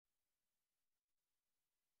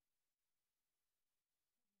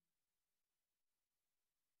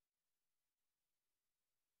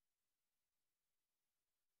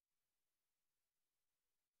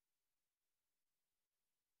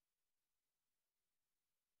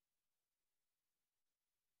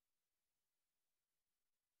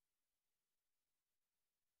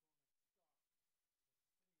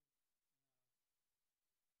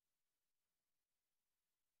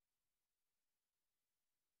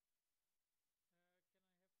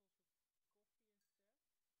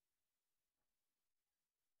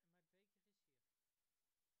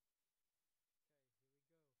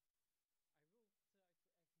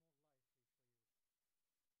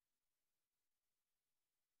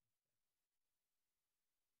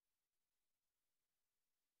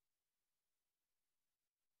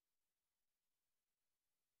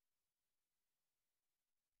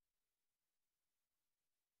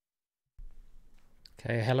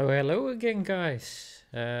Okay, hello again, guys.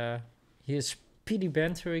 Here's PD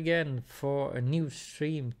Banter again for a new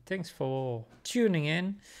stream. Thanks for tuning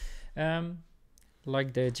in.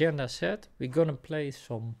 Like the agenda said, we're gonna play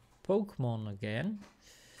some Pokemon again.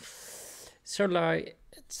 So,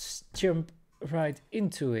 let's jump right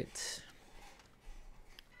into it.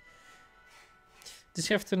 This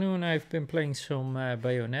afternoon, I've been playing some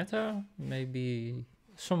Bayonetta. Maybe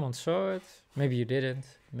someone saw it. Maybe you didn't.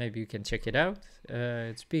 Maybe you can check it out.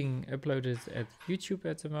 It's being uploaded at YouTube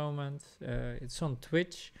at the moment. It's on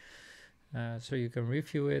Twitch, so you can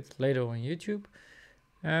review it later on YouTube.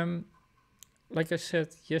 Like I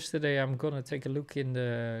said yesterday, I'm gonna take a look in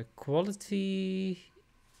the quality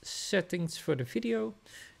settings for the video.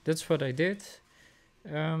 That's what I did.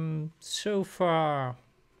 So far,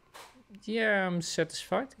 yeah, I'm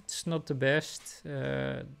satisfied. It's not the best.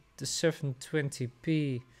 The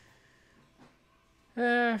 720p.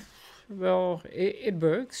 Well, it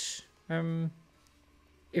works.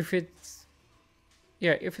 If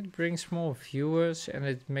it brings more viewers and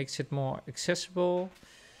it makes it more accessible,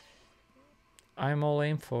 I'm all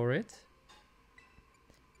in for it.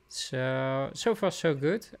 So far so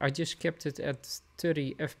good. I just kept it at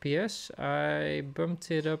 30 FPS. I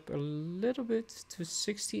bumped it up a little bit to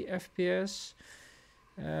 60 FPS.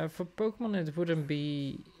 For Pokemon it wouldn't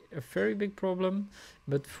be a very big problem,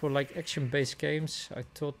 but for like action-based games I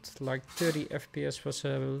thought like 30 FPS was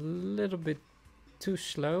a little bit too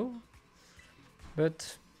slow,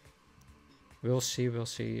 but we'll see. Will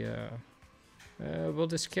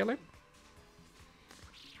this kill him?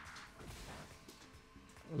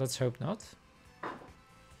 Let's hope not.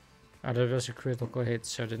 Ah, that was a critical hit,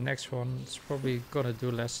 so the next one is probably gonna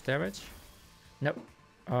do less damage. Nope.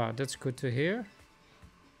 Ah, that's good to hear.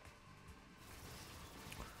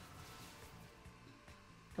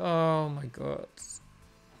 Oh my god.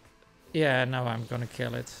 Yeah, now I'm gonna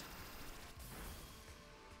kill it.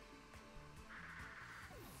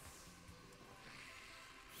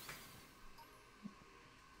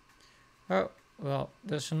 Oh, well,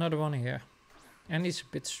 there's another one here. And he's a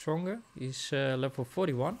bit stronger. He's level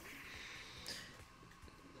 41.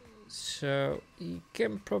 So he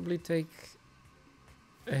can probably take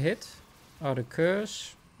a hit. Oh, the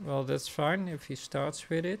curse. Well, that's fine if he starts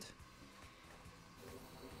with it.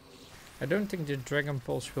 I don't think the Dragon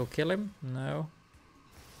Pulse will kill him. No.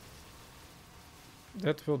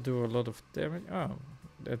 That will do a lot of damage. Oh,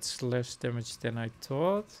 that's less damage than I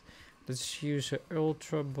thought. Let's use an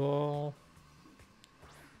Ultra Ball.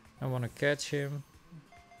 I want to catch him.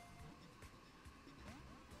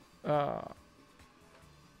 Oh,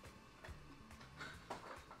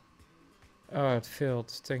 it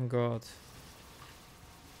failed. Thank God.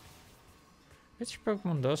 Which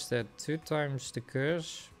Pokemon does that? 2 times the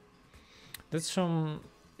curse? That's some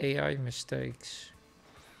AI mistakes.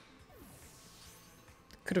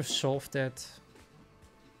 Could have solved that.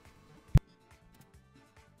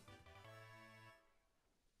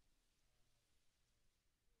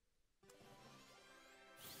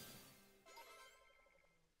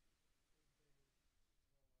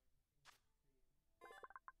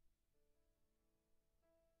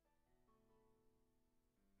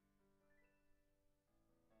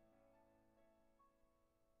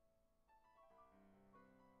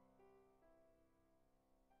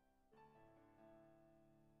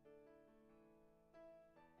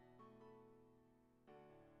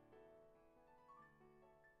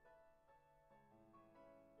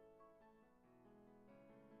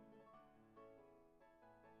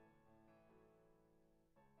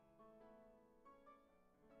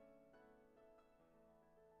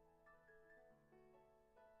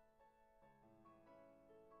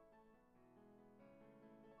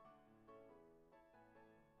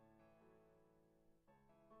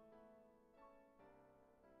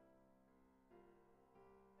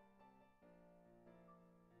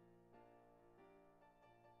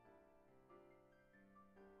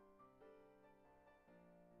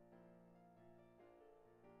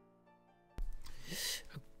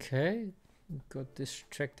 Okay, got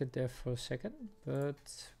distracted there for a second, but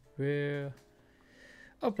we're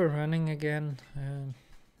up and running again.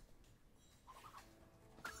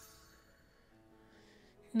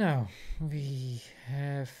 Now we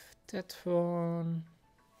have that one,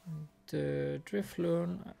 the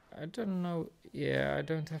Drifloon. I don't know. Yeah, I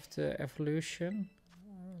don't have the evolution.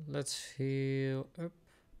 Let's heal up.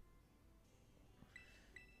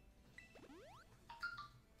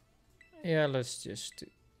 Yeah, let's just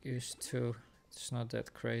use 2. It's not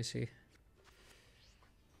that crazy.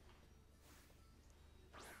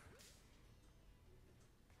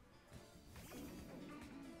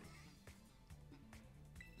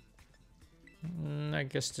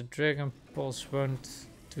 guess the Dragon Pulse won't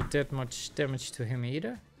do that much damage to him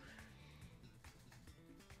either.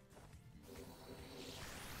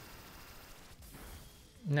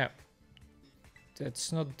 No.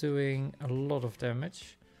 That's not doing a lot of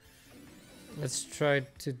damage. Let's try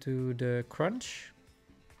to do the crunch.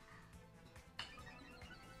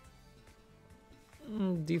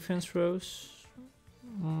 Defense rose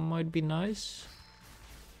might be nice.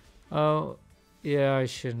 Oh, yeah, I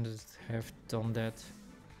shouldn't have done that.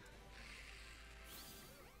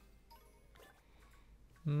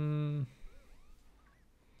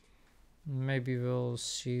 Maybe we'll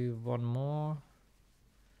see one more.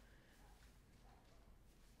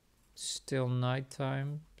 Still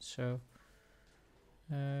nighttime, so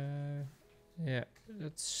yeah,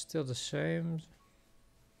 that's still the same.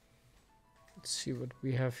 Let's see what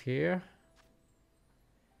we have here.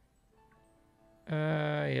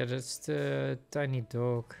 Yeah, that's the tiny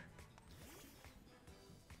dog.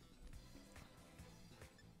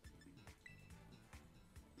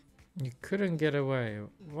 You couldn't get away.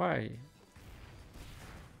 Why?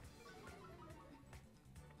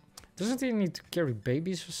 Doesn't he need to carry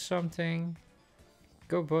babies or something?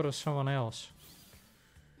 Go bother someone else.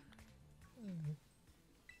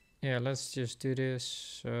 Yeah, let's just do this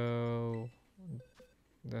so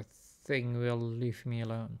that thing will leave me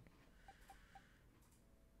alone.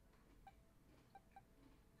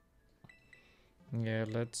 Yeah,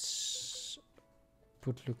 let's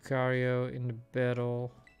put Lucario in the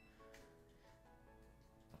battle.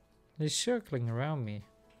 He's circling around me.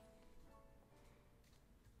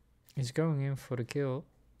 He's going in for the kill.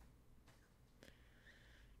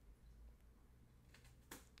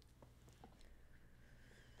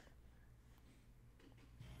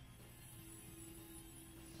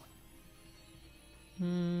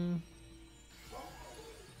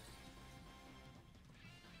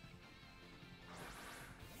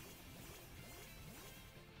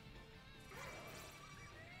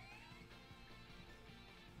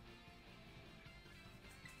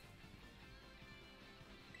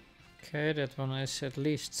 Okay, that one is at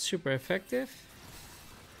least super effective.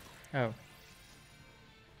 Oh.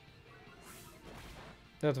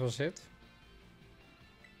 That was it.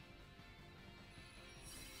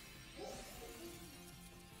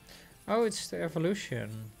 Oh, it's the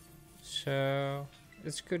evolution. So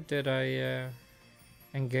it's good that I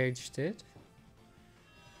engaged it.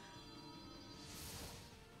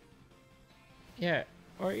 Yeah,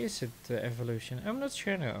 or is it the evolution? I'm not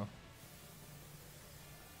sure now.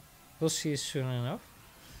 We'll see soon enough.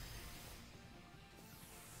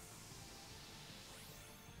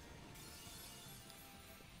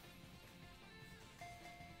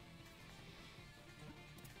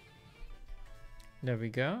 There we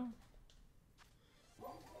go.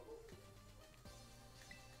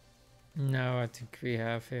 No, I think we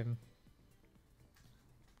have him.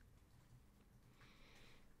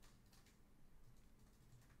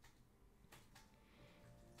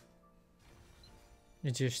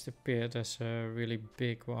 It just appeared as a really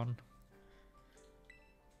big one.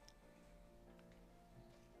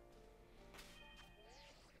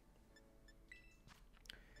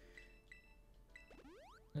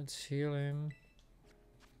 Let's heal him.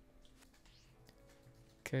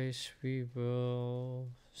 In case we will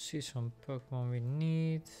see some Pokemon we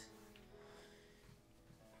need.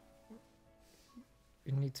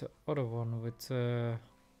 We need the other one with the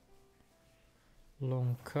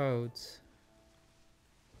long coat.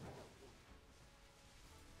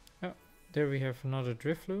 Oh, there we have another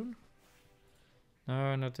Drifloon.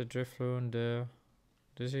 No, not the Drifloon, the...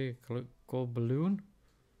 Does he call Balloon?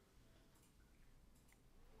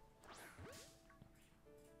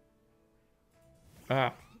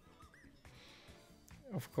 Ah.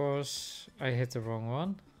 Of course, I hit the wrong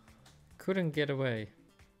one. Couldn't get away.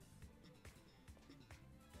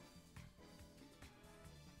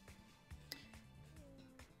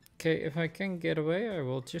 Okay, if I can get away, I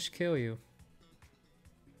will just kill you.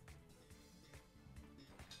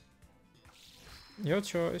 Your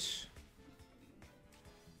choice.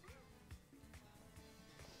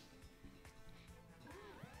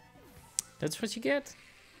 That's what you get.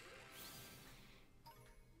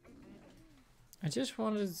 I just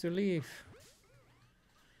wanted to leave.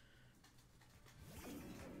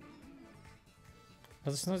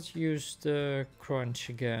 Let's not use the crunch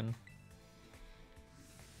again.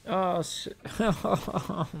 Oh,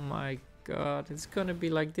 oh my god, it's gonna be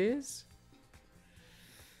like this?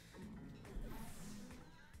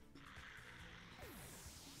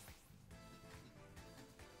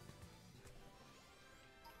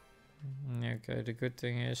 Okay, the good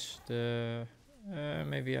thing is the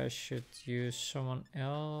maybe I should use someone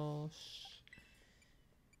else.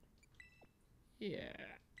 Yeah.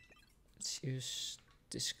 Let's use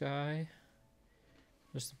this guy.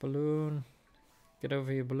 There's the balloon. Get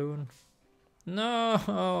over here, balloon.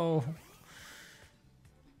 No!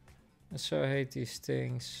 I so hate these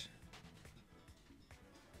things.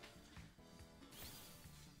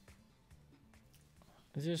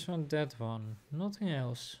 I just want that one. Nothing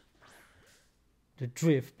else. The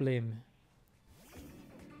drift blim.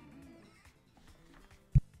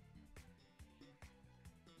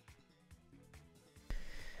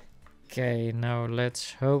 Okay, now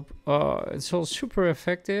let's hope. Oh, it's all super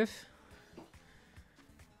effective.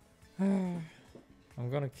 I'm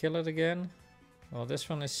gonna kill it again. Well, this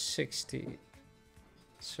one is 60.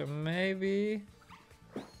 So maybe.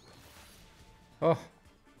 Oh.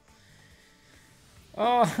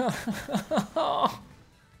 Oh.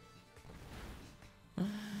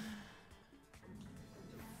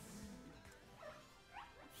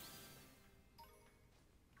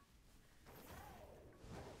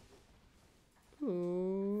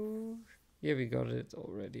 Ooh. Yeah, we got it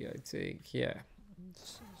already, I think. Yeah.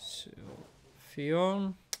 So,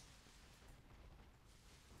 Fion.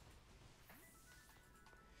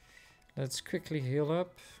 Let's quickly heal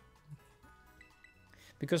up.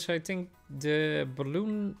 Because I think the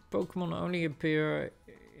balloon Pokemon only appear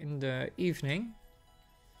in the evening.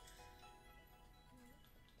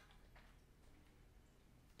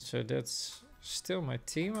 So that's still my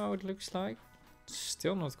team, how it looks like.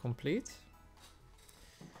 Still not complete.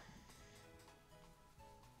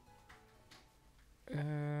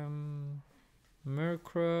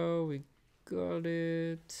 Murkrow, we got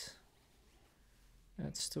it.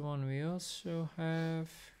 That's the one we also have.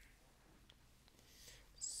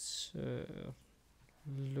 So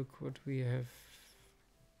look what we have.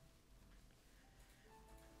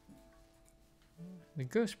 The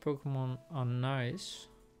ghost Pokemon are nice.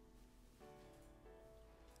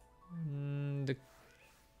 The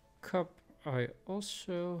cup I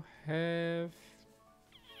also have.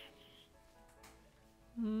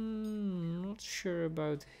 Not sure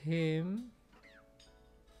about him.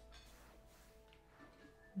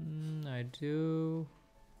 I do.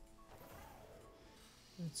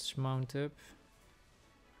 Let's mount up.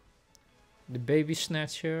 The baby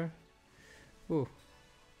snatcher. Ooh.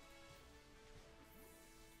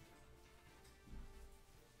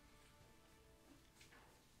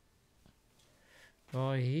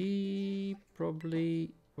 Well, he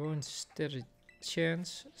probably won't stand a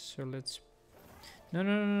chance. So let's.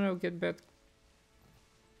 No, get back.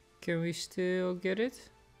 Can we still get it?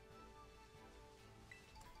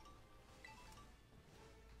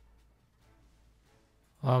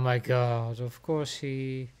 Oh my god, of course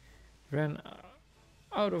he ran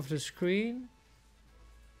out of the screen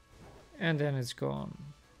and then it's gone.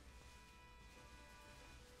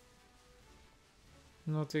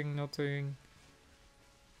 Nothing.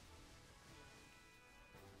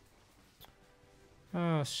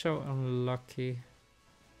 Oh, so unlucky.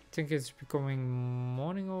 I think it's becoming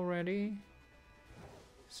morning already.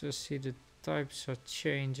 So see the types are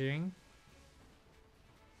changing.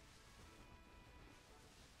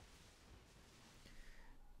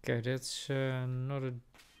 Okay, that's not a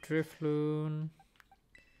Drifloon.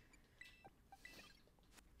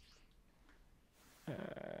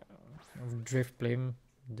 Driftblim.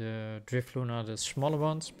 The Drifloon are the smaller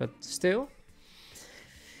ones, but still.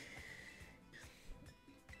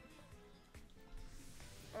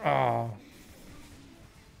 Oh.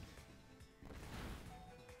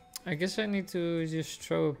 I guess I need to just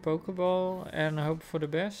throw a Pokeball and hope for the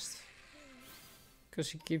best. Because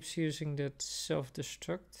he keeps using that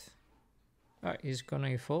self-destruct. Ah, he's gonna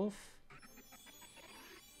evolve.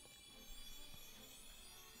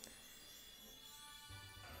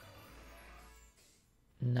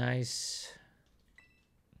 Nice.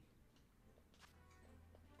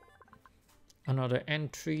 Another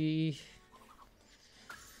entry.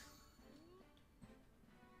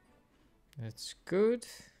 That's good.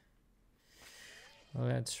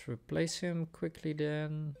 Let's replace him quickly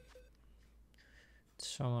then.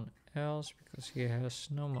 Someone else because he has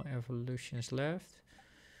no more evolutions left.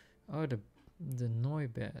 Oh, the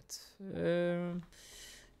Noibat.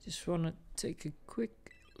 Just wanna take a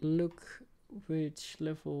quick look which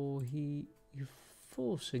level he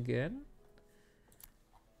evolves again.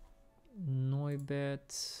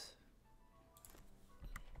 Noibat.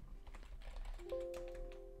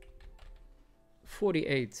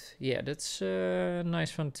 $48. Yeah, that's a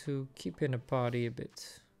nice one to keep in a party a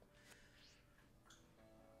bit.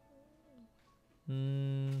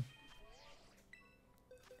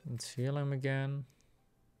 Let's heal him again.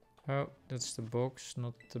 Oh, that's the box,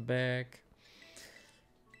 not the bag.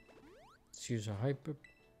 Let's use a hyper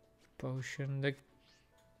potion. They're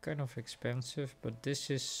kind of expensive, but this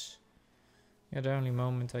is the only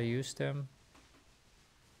moment I use them.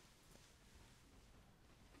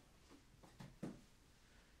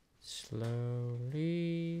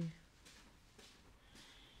 Slowly.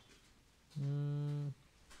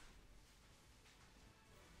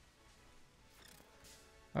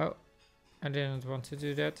 Oh, I didn't want to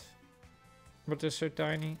do that. But they're so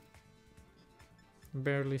tiny.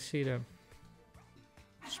 Barely see them.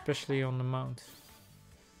 Especially on the mount.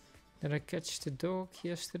 Did I catch the dog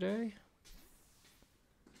yesterday?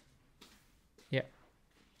 Yeah,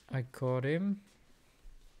 I caught him.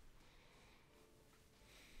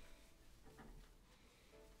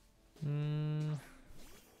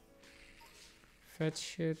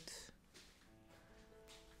 Fetch it.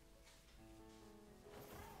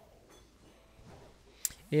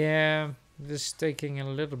 Yeah, this is taking a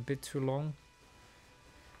little bit too long.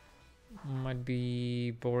 Might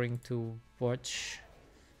be boring to watch.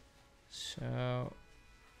 So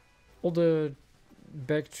all the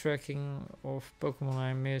backtracking of Pokemon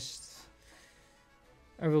I missed,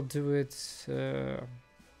 I will do it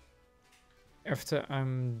after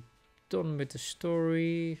I'm done with the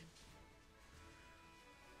story.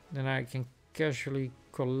 Then I can casually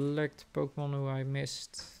collect Pokemon who I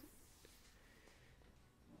missed.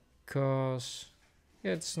 Cause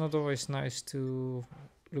yeah, it's not always nice to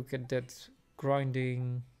look at that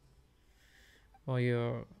grinding while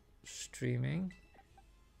you're streaming.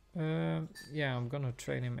 Yeah, I'm gonna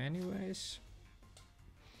train him anyways.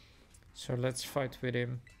 So let's fight with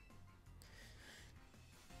him.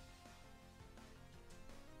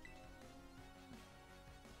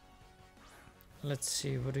 Let's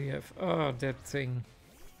see, what do you have? Oh, that thing.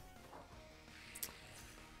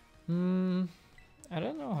 I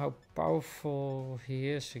don't know how powerful he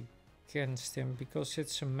is against him because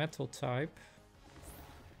it's a metal type.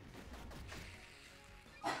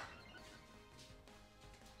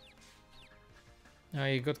 Now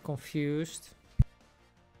you got confused.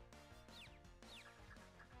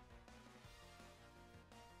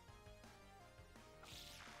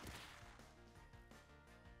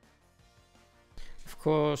 Of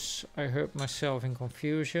course, I hurt myself in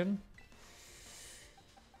confusion.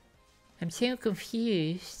 I'm so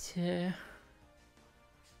confused.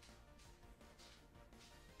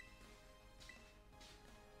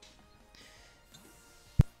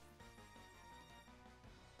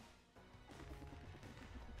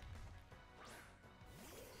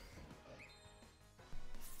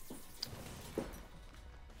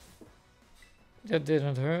 That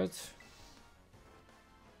didn't hurt.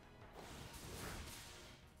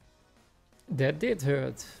 That did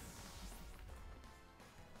hurt.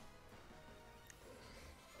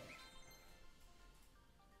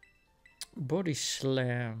 Body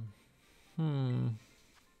slam.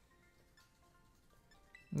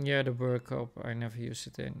 Yeah, the work up. I never use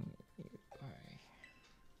it in.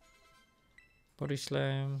 Body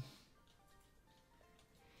slam.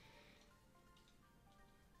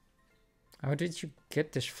 How did you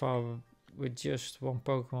get this far with just one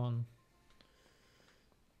Pokemon?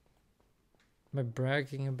 By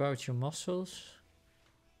bragging about your muscles?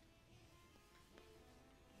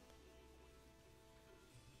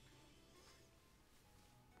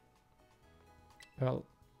 Well,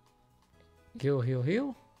 heal, heal,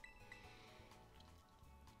 heal.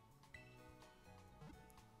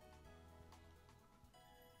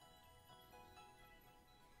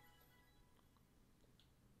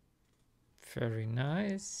 Very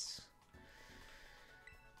nice.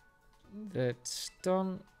 That's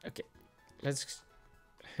done. Okay, let's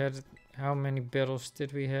head. How many battles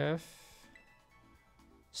did we have?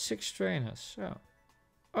 6 trainers.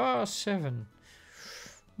 Oh, 7.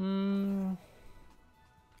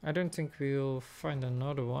 I don't think we'll find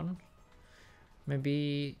another one.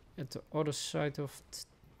 Maybe at the other side of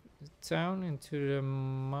the town into the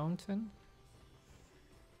mountain.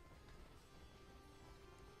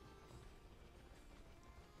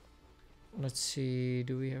 Let's see,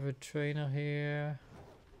 do we have a trainer here?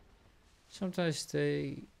 Sometimes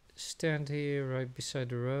they stand here right beside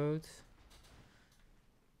the road.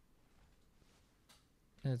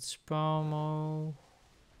 That's Palmo.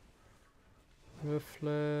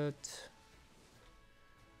 Rufflet.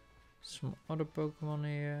 Some other Pokemon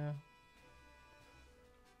here.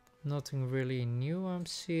 Nothing really new I'm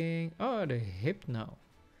seeing. Oh, the Hypno.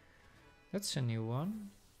 That's a new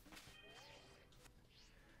one.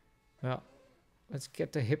 Well, let's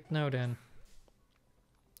get the Hypno then.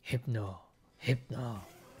 Hypno. Hypno.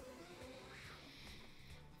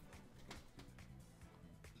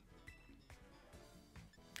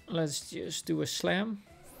 Let's just do a slam.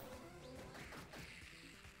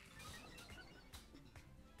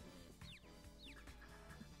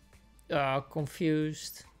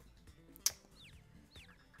 Confused.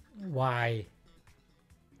 Why?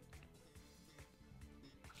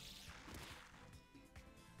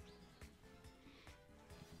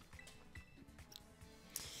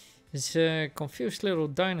 It's a confused little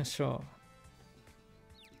dinosaur.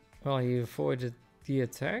 Well, he avoided the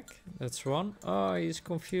attack. That's one. Oh, he's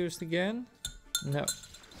confused again. No.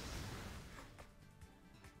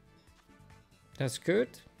 That's good.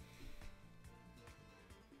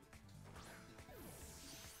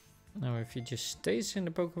 Now if he just stays in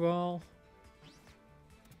the Pokeball.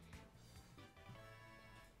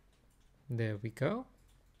 There we go.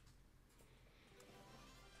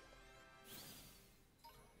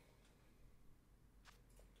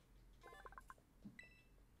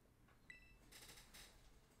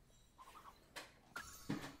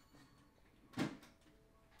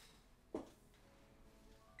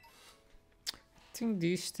 I think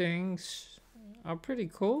these things are pretty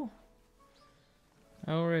cool.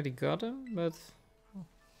 I already got them, but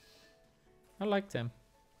I like them.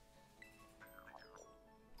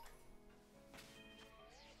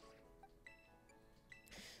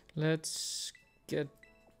 Let's get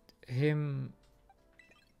him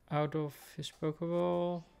out of his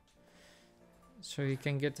Pokeball so he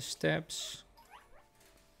can get the steps.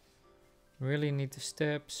 Really need the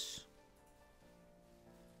steps.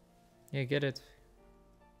 Yeah, get it.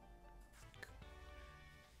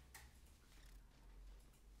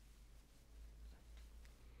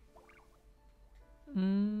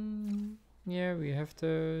 Yeah, we have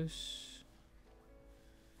those.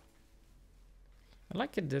 I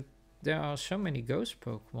like it that there are so many ghost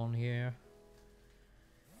Pokemon here.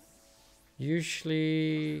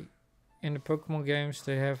 Usually in the Pokemon games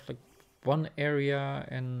they have like one area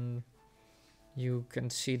and you can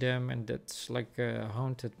see them, and that's like a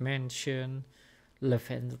haunted mansion,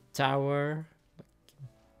 Lavender Tower.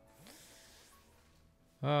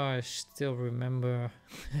 Oh, I still remember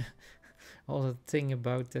all the thing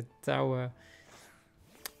about that tower,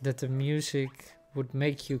 that the music would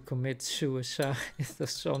make you commit suicide or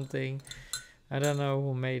something. I don't know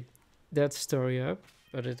who made that story up,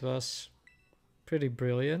 but it was pretty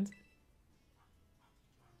brilliant.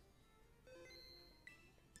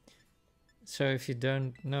 So if you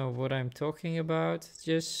don't know what I'm talking about,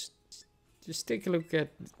 just take a look at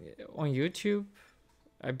on YouTube.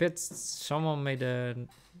 I bet someone made a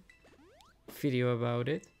video about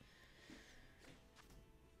it.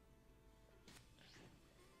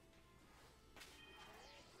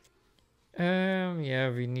 Yeah,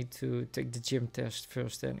 we need to take the gym test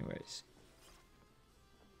first anyways.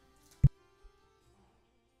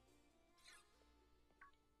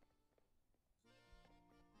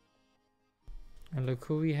 And look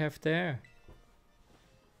who we have there.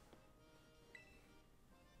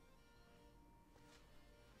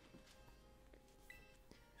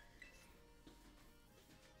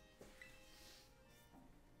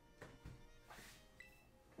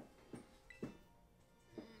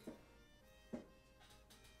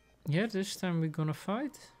 Yeah, this time we're gonna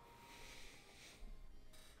fight.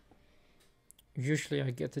 Usually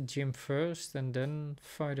I get the gym first and then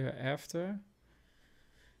fighter after.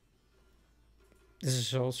 This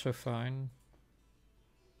is also fine.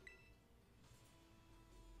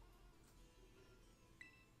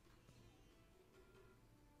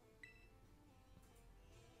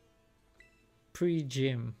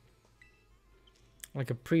 Pre-gym.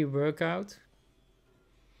 Like a pre-workout.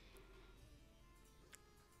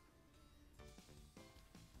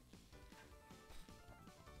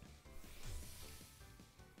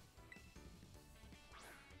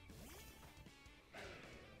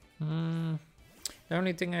 The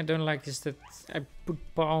only thing I don't like is that I put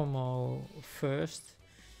Palmo first.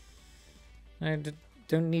 I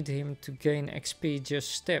don't need him to gain XP,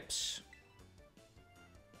 just steps.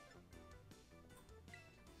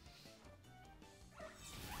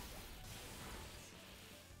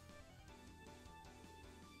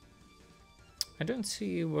 I don't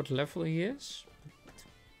see what level he is.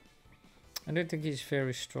 I don't think he's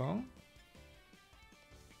very strong.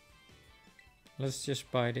 Let's just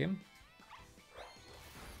bite him.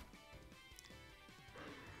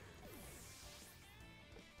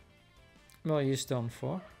 Well, he's done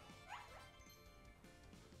for.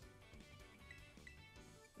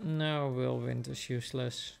 No, Whirlwind is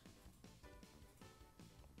useless.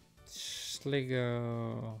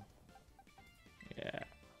 Sligo. Yeah.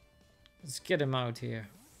 Let's get him out here.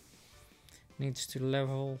 Needs to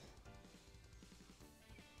level.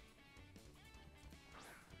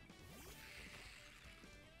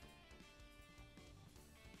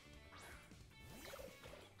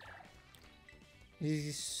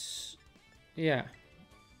 He's... yeah.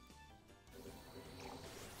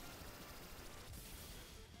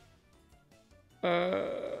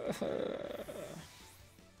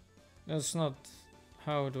 That's not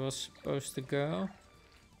how it was supposed to go.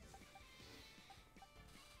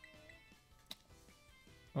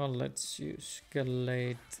 Well, let's use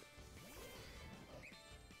Scarlet.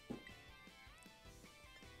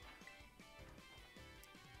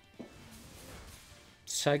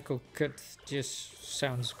 Psycho Cut just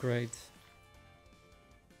sounds great.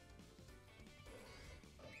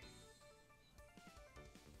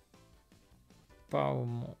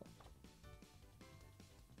 Boom.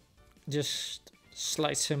 Just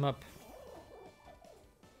slice him up.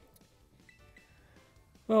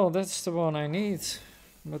 Well, that's the one I need,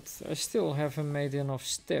 but I still haven't made enough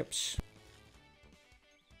steps.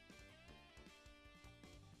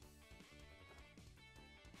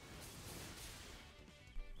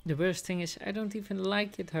 The worst thing is I don't even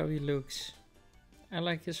like it how he looks. I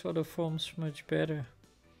like his other forms much better.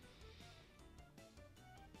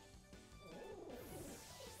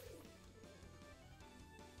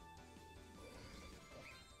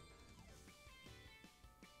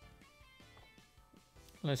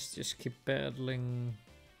 Let's just keep battling.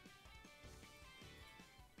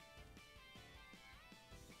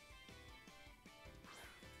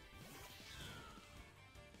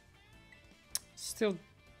 Still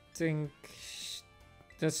think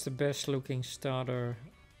that's the best looking starter.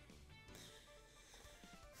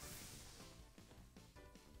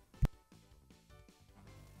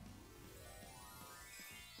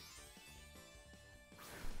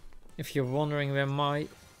 If you're wondering where my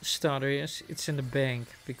starter is, it's in the bank,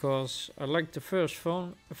 because I liked the first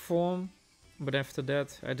form, but after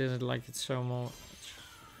that I didn't like it so much.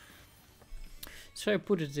 So I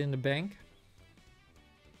put it in the bank.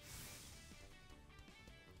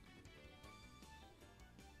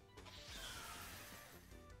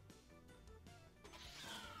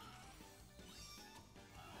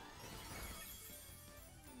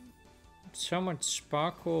 So much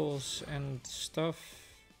sparkles and stuff.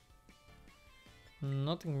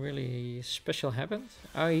 Nothing really special happened.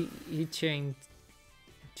 He changed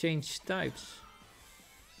types.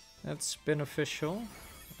 That's beneficial.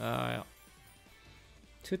 2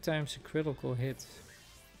 times a critical hit.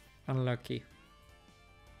 Unlucky.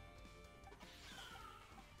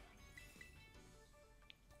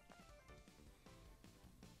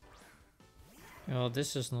 Well,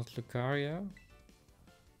 this is not Lucario.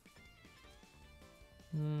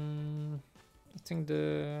 I think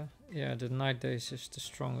the Night Days is the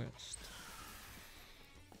strongest.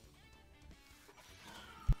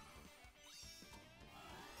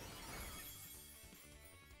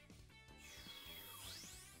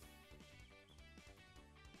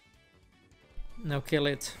 Now kill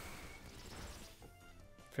it.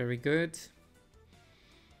 Very good.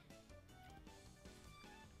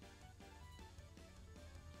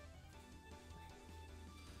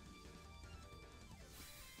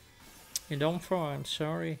 You don't throw, I'm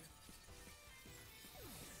sorry.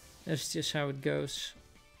 That's just how it goes.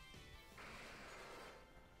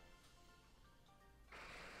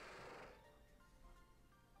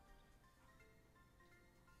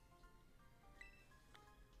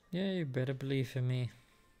 Yeah, you better believe in me.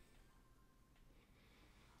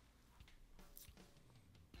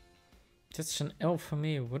 That's an L for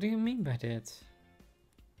me. What do you mean by that?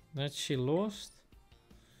 That she lost?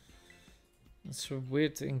 That's a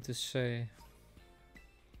weird thing to say.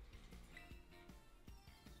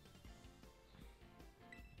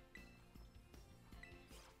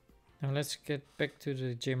 Now let's get back to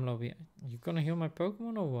the gym lobby. You gonna heal my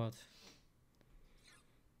Pokemon or what?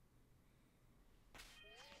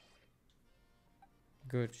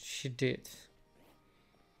 Good, she did.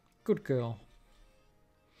 Good girl.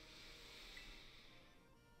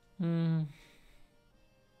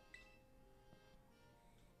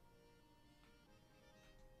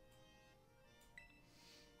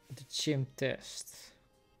 The gym test.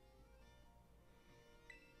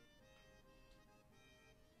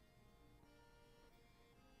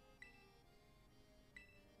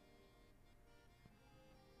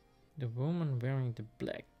 The woman wearing the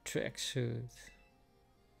black tracksuit.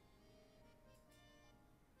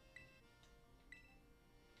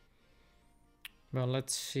 Well,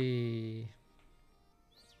 let's see.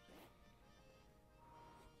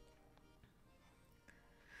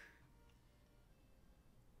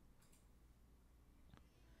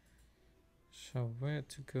 So where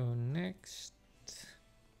to go next?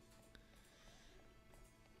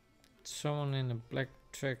 Someone in a black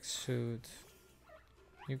tracksuit.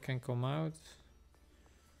 You can come out.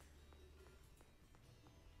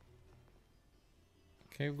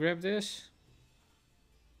 Can you grab this?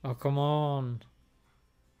 Oh, come on.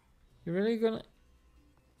 You really gonna...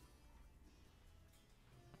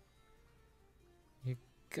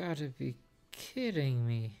 gotta be kidding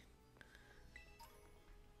me.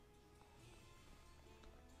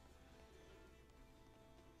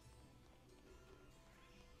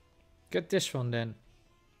 Get this one then.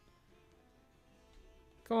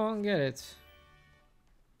 Come on, get it.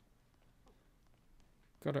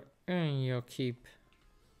 Gotta earn your keep.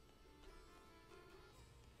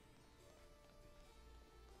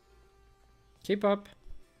 Keep up.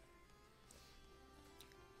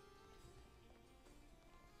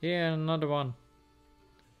 Yeah, another one.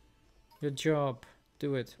 Good job.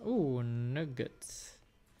 Do it. Ooh, nuggets.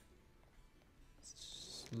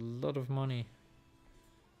 It's a lot of money.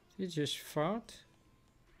 Did you just fart?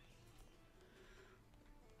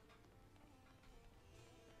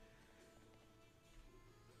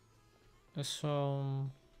 There's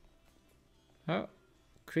some... Oh,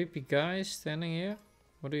 creepy guy standing here.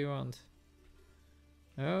 What do you want?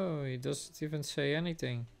 Oh, he doesn't even say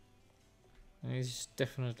anything. He's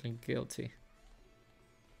definitely guilty.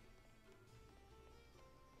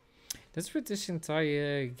 That's with this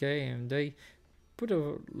entire game. They put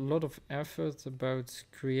a lot of effort about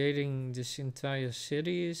creating this entire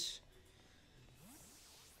cities.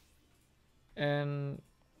 And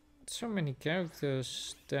so many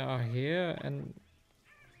characters that are here and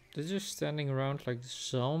they're just standing around like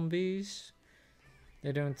zombies.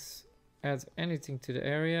 They don't add anything to the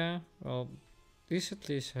area. Well, these at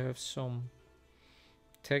least have some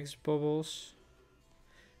text bubbles.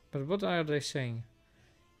 But what are they saying?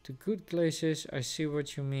 To good places, I see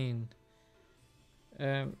what you mean.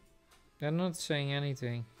 They're not saying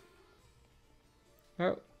anything.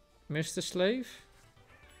 Oh, Mr. Slave?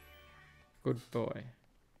 Good boy.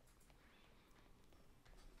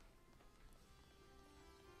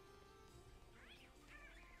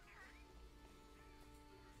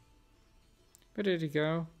 Where did he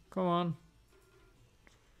go? Come on.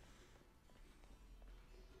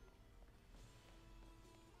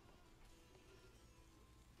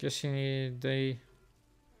 Guessing they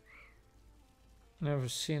never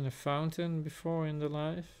seen a fountain before in their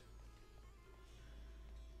life.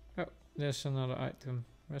 Oh, there's another item.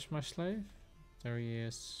 Where's my slave? There he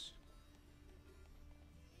is.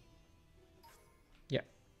 Yeah.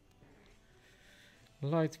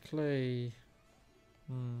 Light clay.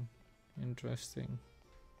 Interesting.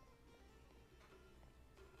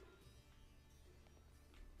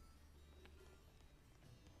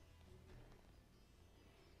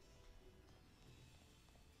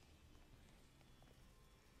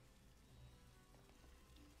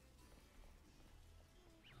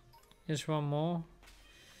 Here's one more.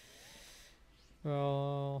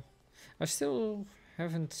 Well, I still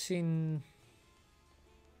haven't seen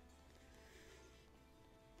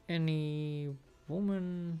any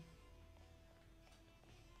woman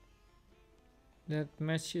that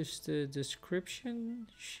matches the description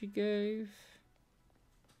she gave.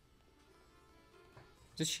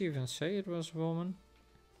 Did she even say it was a woman?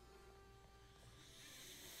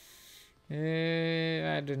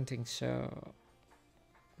 I don't think so.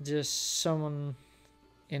 Just someone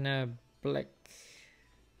in a black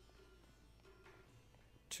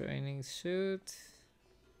training suit.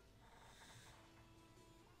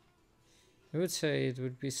 I would say it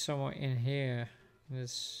would be somewhere in here.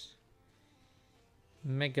 This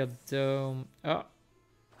mega dome. Oh,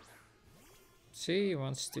 see, he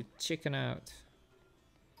wants to chicken out.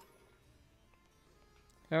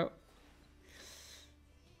 Oh.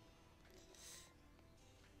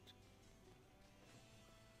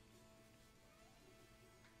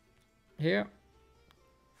 Here.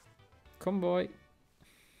 Come, boy.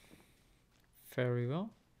 Very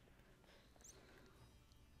well.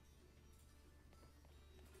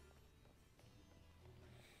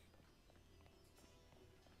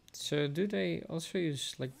 So do they also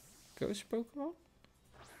use like ghost Pokemon?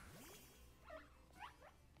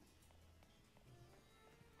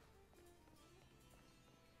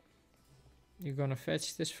 You gonna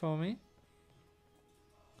fetch this for me?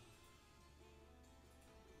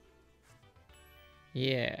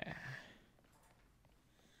 Yeah.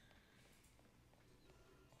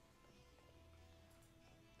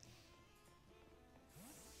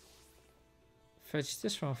 Fetch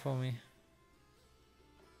this one for me.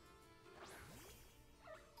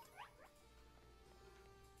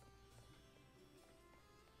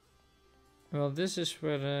 Well, this is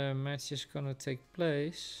where the match is gonna take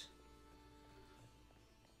place.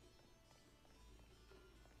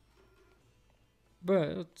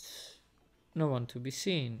 But no one to be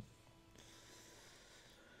seen.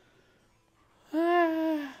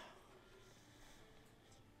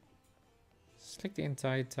 It's like the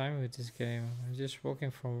entire time with this game. I'm just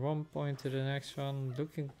walking from one point to the next one,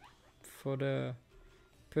 looking for the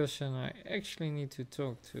person I actually need to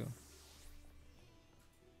talk to.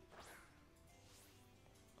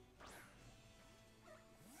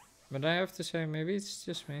 But I have to say, maybe it's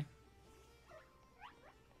just me.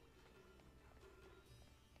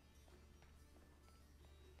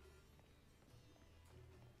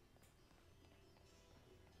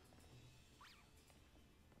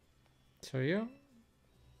 So you?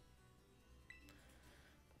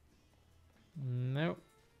 No.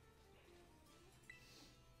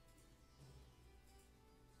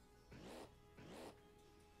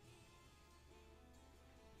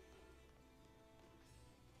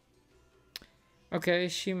 Okay,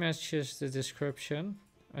 she matches the description.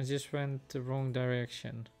 I just went the wrong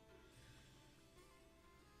direction.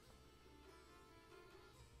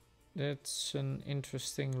 That's an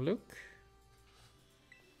interesting look.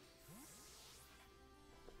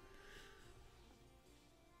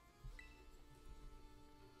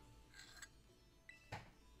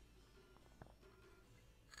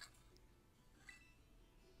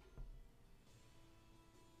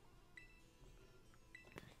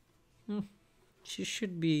 She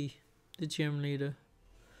should be the gym leader.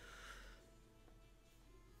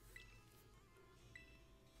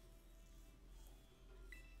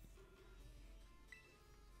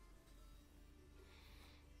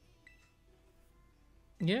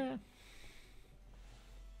 Yeah.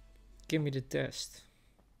 Give me the test.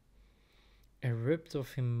 Erupt of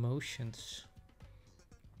emotions.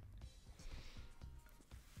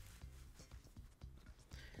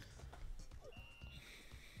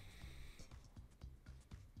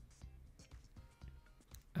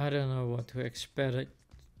 I don't know what to expect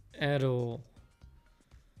at all.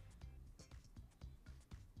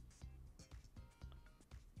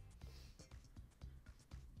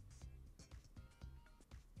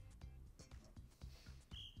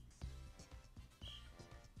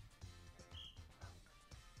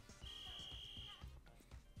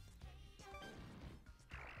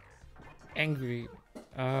 Angry.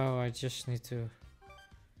 Oh, I just need to...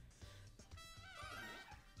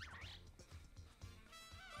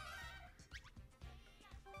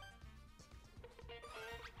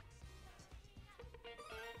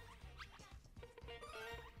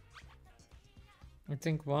 I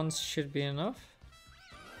think once should be enough.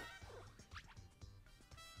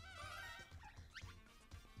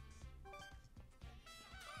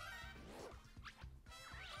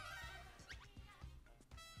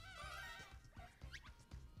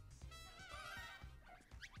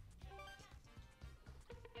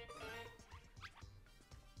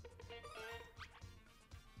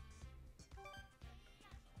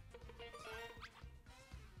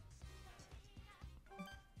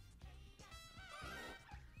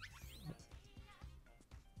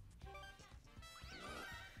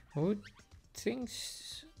 Who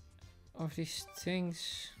thinks of these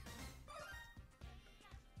things?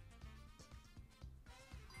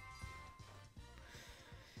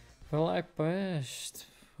 Well, I passed.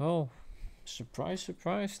 Oh, surprise,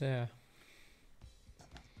 surprise there.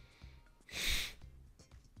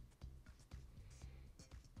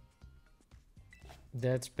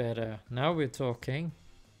 That's better. Now we're talking.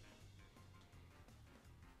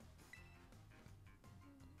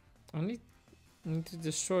 I need to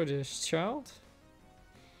destroy this child.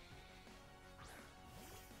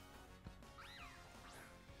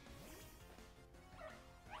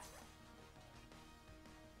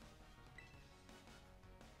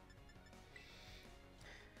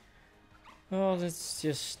 Oh, that's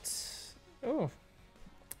just... Oh.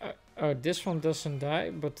 Oh, this one doesn't die,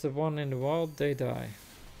 but the one in the wild, they die.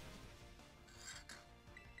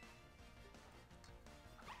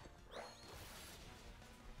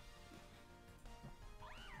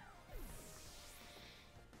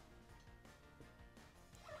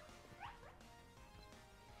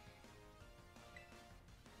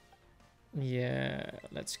 Yeah,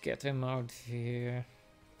 let's get him out here.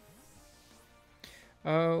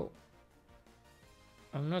 Oh,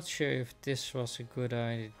 I'm not sure if this was a good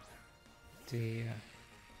idea.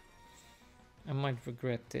 I might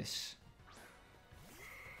regret this.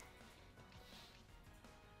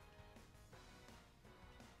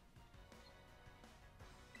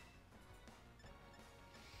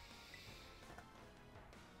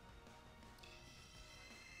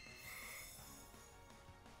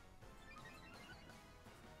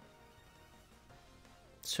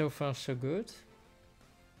 So far, so good.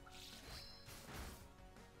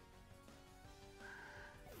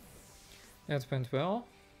 That went well.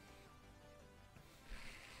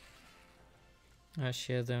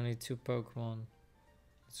 She had only 2 Pokemon.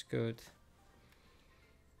 That's good.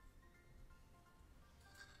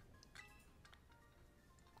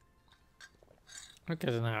 Look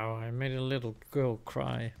at it now, I made a little girl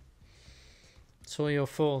cry. It's all your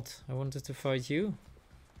fault. I wanted to fight you.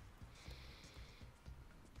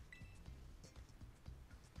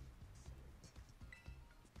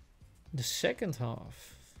 The second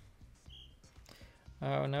half.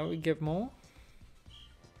 Oh, now we get more?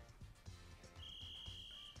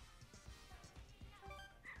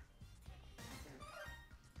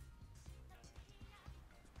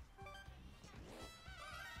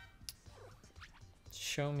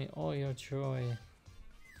 Show me all your joy.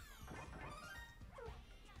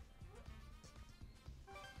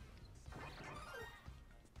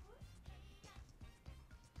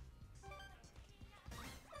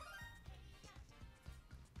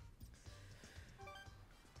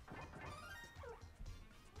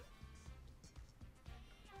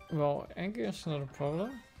 Well, anger is not a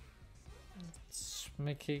problem. It's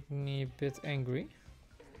making me a bit angry.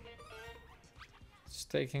 It's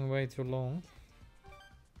taking way too long.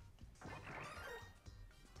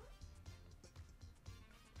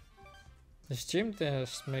 This gym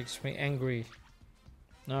test makes me angry.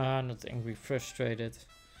 Nah, not angry, frustrated.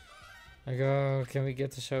 I go, can we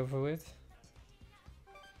get this over with?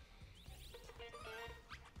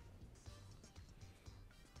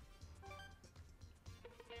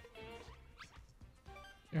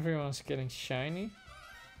 Everyone's getting shiny.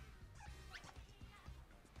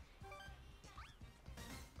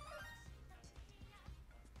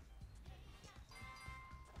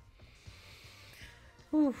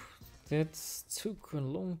 Whew, that took a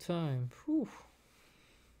long time. Whew.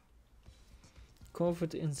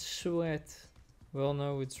 Covered in sweat. Well,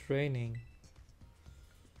 no, it's raining.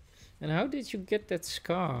 And how did you get that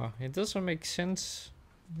scar? It doesn't make sense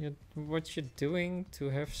what you're doing to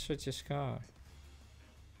have such a scar.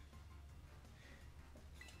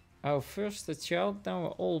 Oh, first a child, now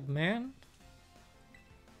an old man?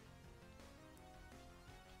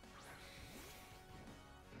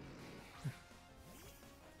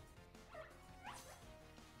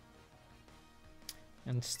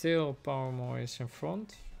 And still Powermore is in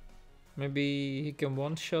front. Maybe he can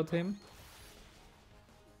one-shot him.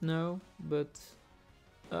 No, but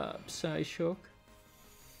Psyshock.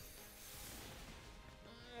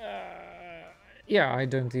 Yeah, I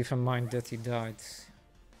don't even mind that he died.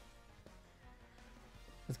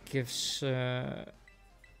 It gives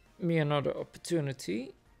me another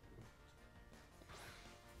opportunity.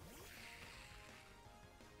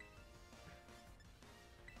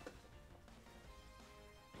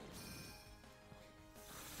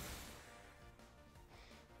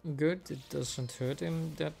 Good, it doesn't hurt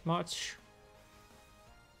him that much.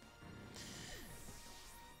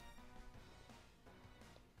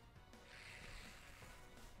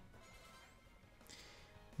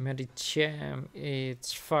 Medicham,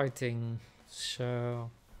 it's fighting, so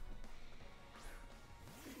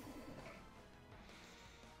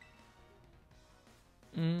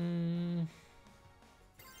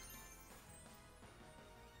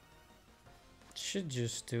should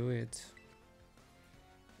just do it.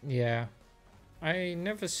 Yeah, I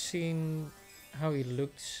never seen how he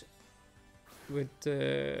looks with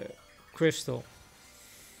the crystal.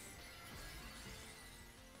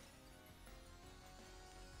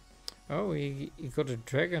 Oh, he got a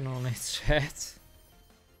dragon on its head.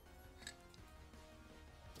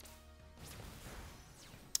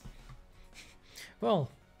 Well,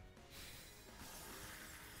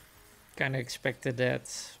 kinda expected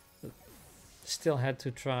that, but still had to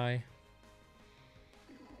try.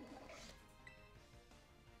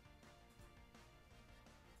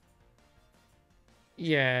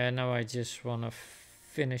 Yeah, now I just wanna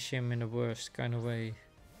finish him in the worst kind of way.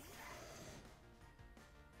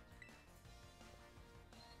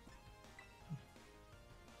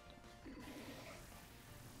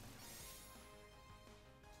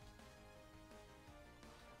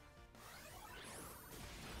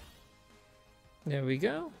 There we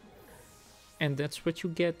go. And that's what you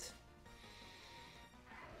get.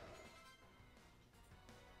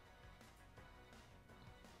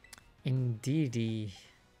 Indeedy.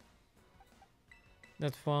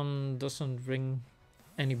 That one doesn't ring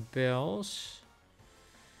any bells.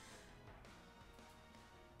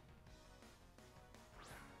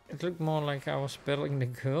 It looked more like I was battling the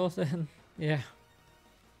girl then. Yeah.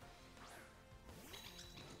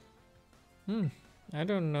 I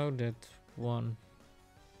don't know that one.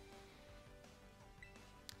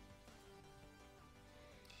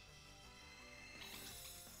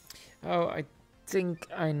 Oh, I think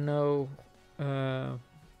I know.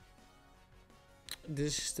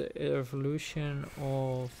 This is the evolution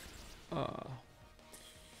of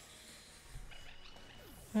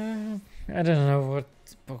I don't know what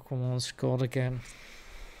Pokemon's called again.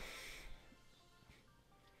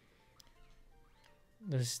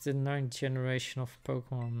 This is the 9th generation of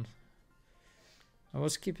Pokemon. I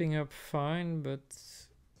was keeping up fine, but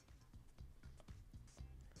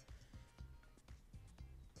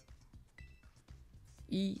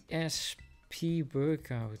ESP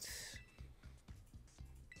workout.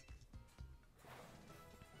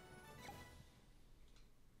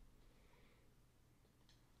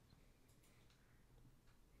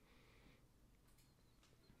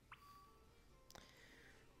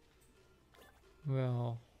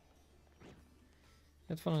 Well,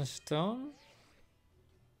 that one is done.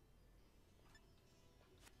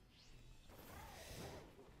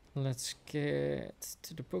 Let's get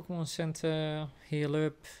to the Pokemon Center, heal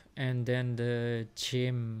up, and then the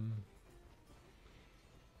gym.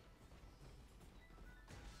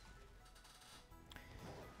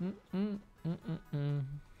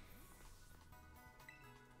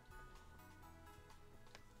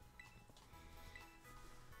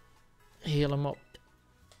 Heal him up.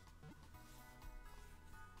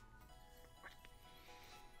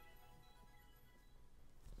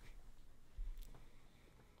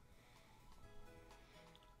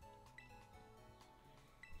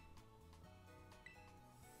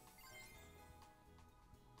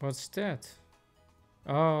 What's that?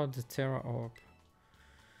 Oh, the Terra Orb.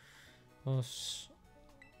 Was...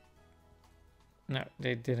 No,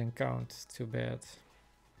 they didn't count. Too bad.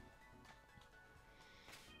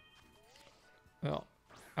 Well,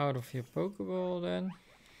 out of your Pokeball then.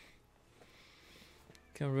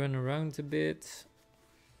 Can run around a bit.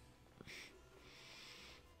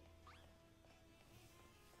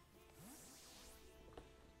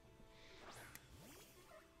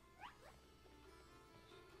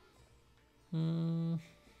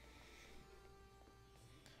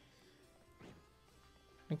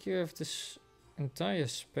 Like you have this entire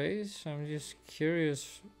space. I'm just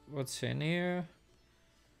curious what's in here.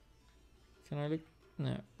 Can I look?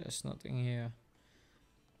 No, there's nothing here.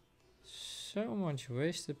 So much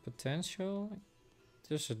wasted potential.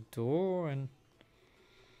 There's a door and...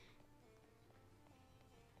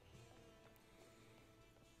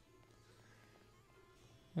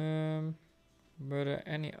 were there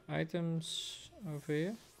any items over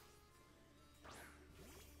here?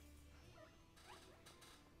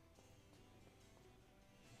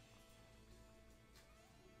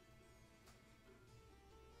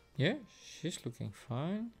 Yeah, she's looking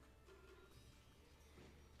fine.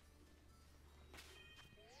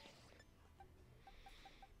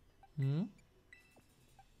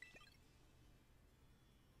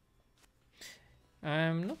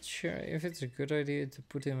 I'm not sure if it's a good idea to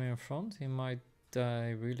put him in front. He might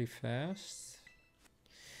die really fast.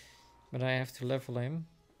 But I have to level him.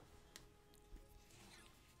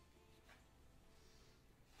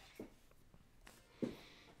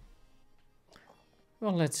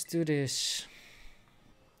 Well, let's do this.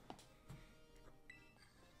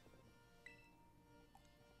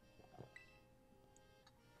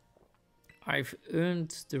 I've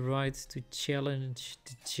earned the right to challenge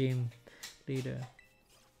the gym leader.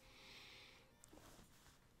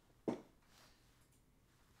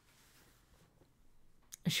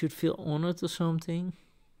 I should feel honored or something.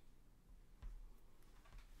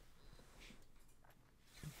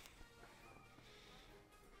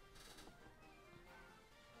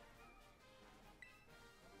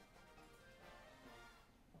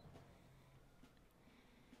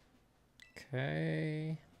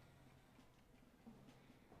 Okay.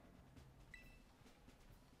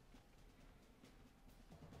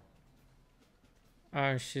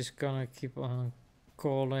 Oh, she's gonna keep on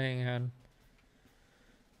calling and...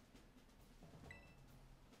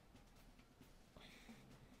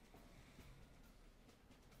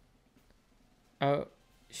 Oh,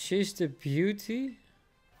 she's the beauty?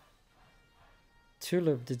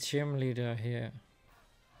 Tulip, the gym leader here.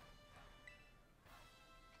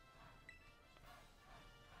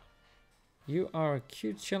 You are a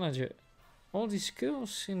cute challenger. All these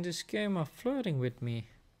girls in this game are flirting with me.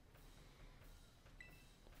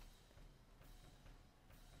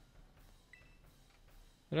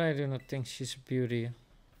 But I do not think she's a beauty.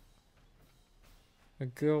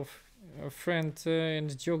 A friend in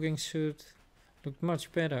the jogging suit looked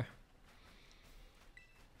much better.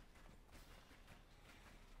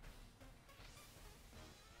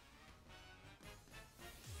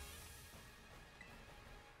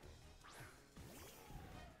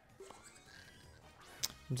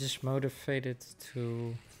 I'm just motivated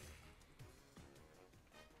to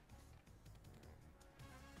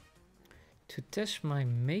test my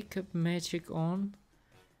makeup magic on.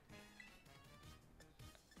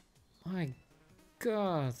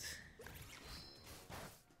 god.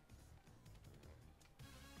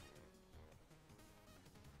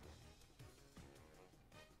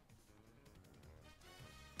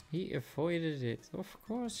 He avoided it. Of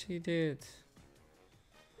course he did.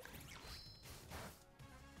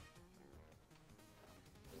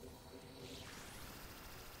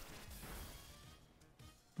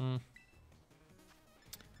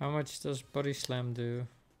 How much does body slam do?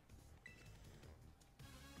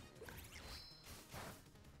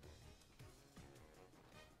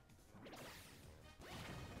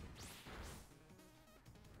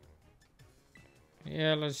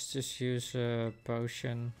 Yeah, let's just use a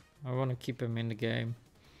potion. I want to keep him in the game.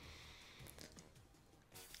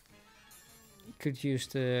 Could use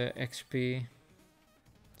the XP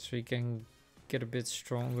so he can get a bit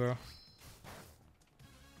stronger.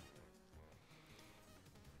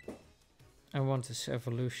 I want his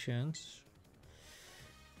evolutions.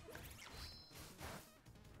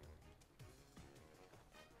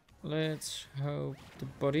 Let's hope the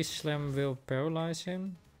body slam will paralyze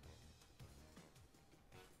him.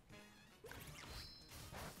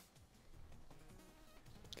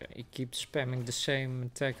 Okay, he keeps spamming the same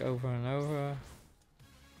attack over and over.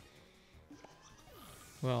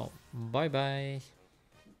 Well, bye bye.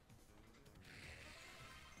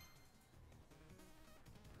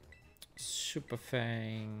 Super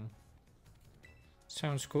Fang.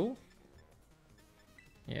 Sounds cool.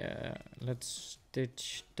 Yeah, let's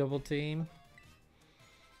ditch double team.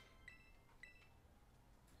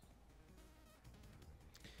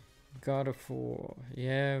 God of War.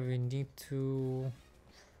 Yeah, we need to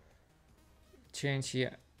change.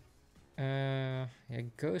 Yeah,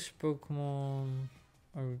 ghost Pokemon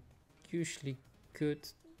are usually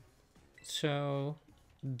good, so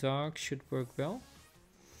dark should work well.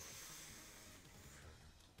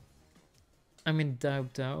 I'm in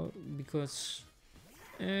doubt now because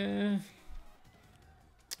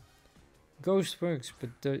ghost works, but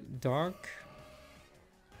the dark,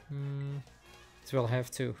 it will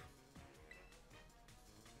have to.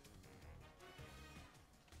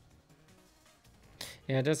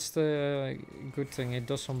 Yeah, that's the good thing. It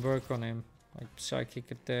doesn't work on him, like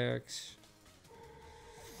psychic attacks.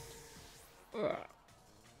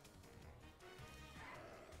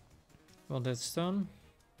 Well, that's done.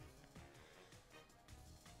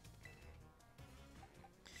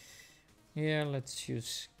 Yeah, let's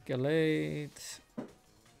use Scarlet.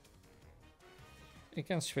 You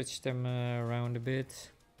can switch them around a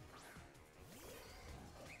bit.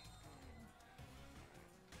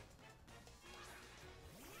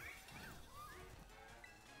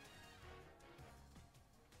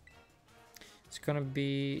 It's gonna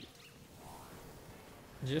be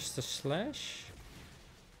just a slash.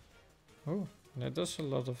 Oh, that does a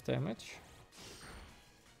lot of damage.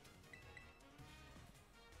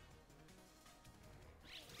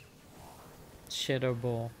 Shadow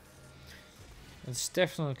Ball. It's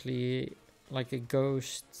definitely like a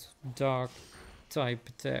ghost dark type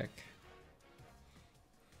attack.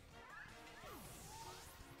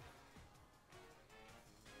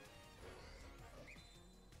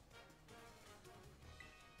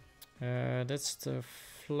 That's the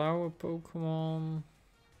flower Pokemon.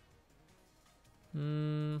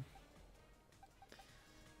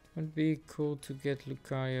 Would be cool to get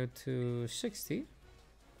Lucario to 60.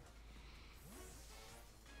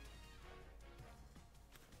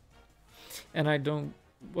 And I don't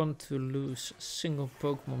want to lose a single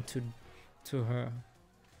Pokemon to her.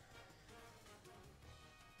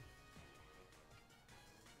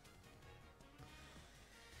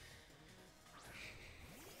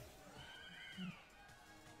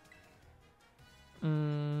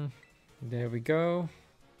 There we go.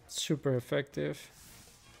 Super effective.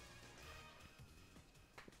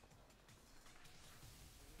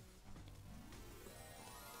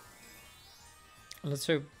 Let's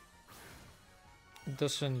hope it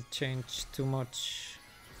doesn't change too much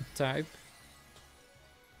type.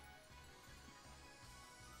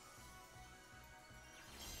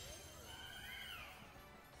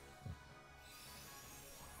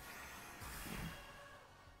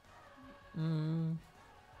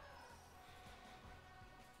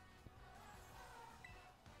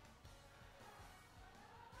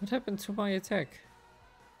 What happened to my attack?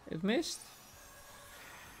 It missed?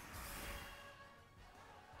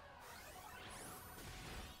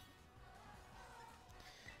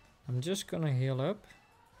 I'm just gonna heal up.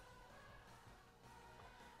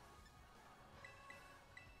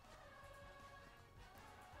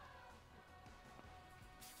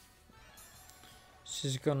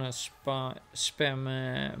 She's gonna spam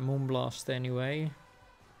Moonblast anyway.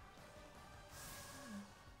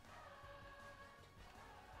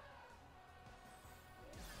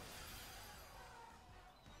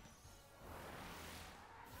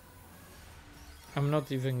 I'm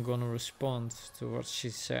not even gonna respond to what she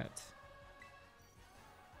said.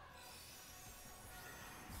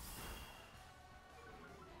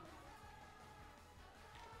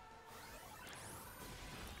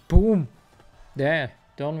 Boom! There,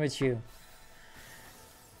 done with you.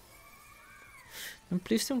 And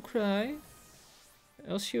please don't cry,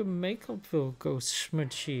 else your makeup will go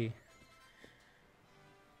smudgy.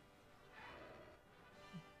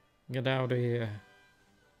 Get out of here.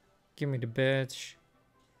 Give me the badge.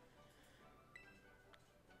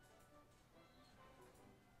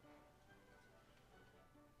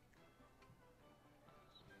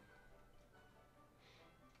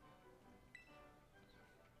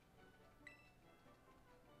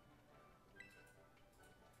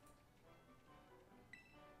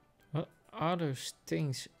 What are those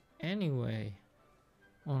things anyway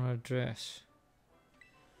on her dress?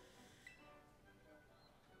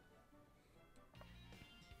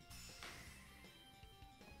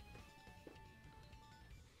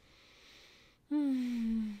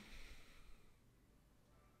 Hmm.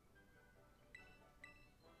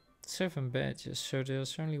 7 badges, so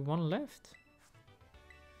there's only 1 left.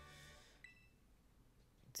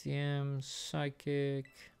 DM, psychic.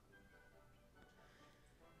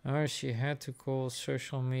 Oh, she had to call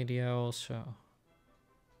social media also.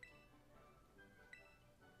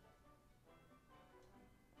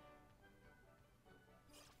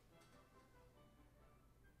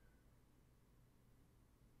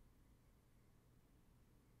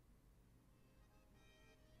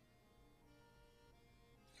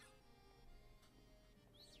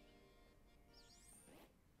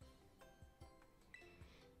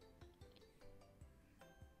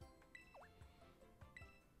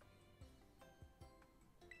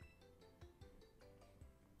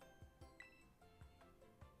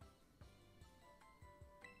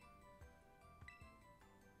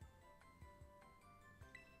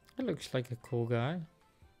 He looks like a cool guy.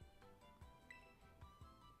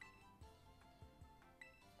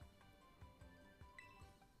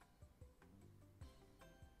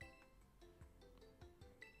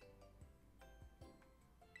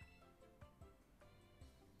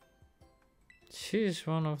 She is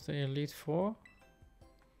one of the Elite Four.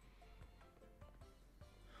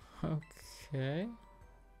 Okay.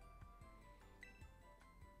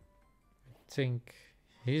 I think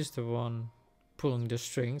he's the one pulling the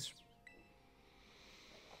strings.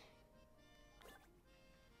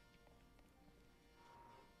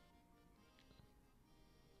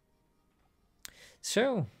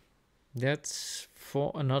 So, that's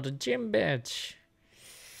for another gym badge.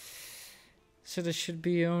 So there should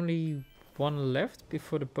be only 1 left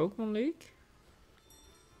before the Pokemon League.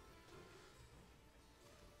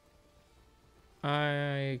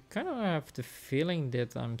 I kind of have the feeling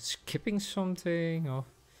that I'm skipping something, or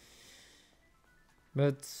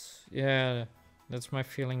but yeah, that's my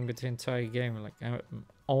feeling with the entire game. Like I'm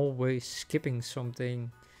always skipping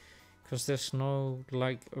something because there's no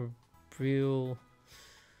like a real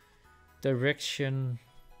direction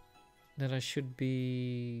that I should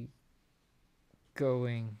be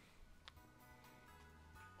going.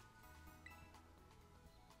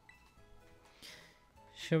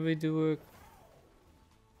 Shall we do a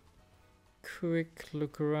quick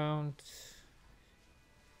look around?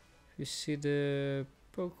 You see the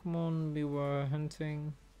Pokemon we were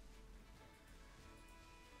hunting.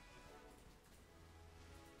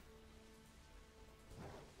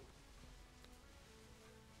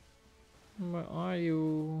 Where are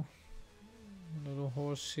you, little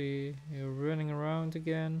horsey? You're running around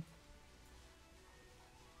again.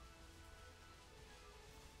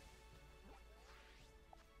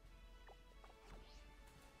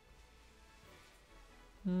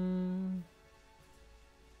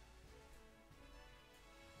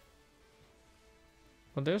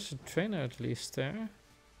 Well, there's a trainer at least there.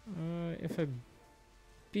 If I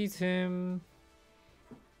beat him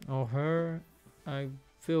or her, I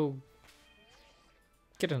will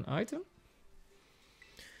get an item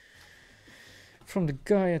from the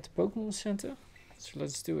guy at the Pokemon Center. So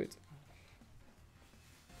let's do it.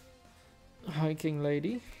 Hiking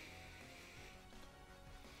lady.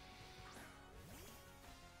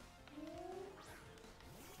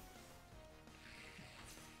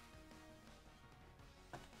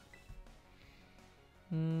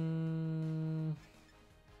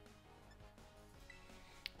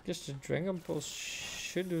 Guess the Dragon Pulse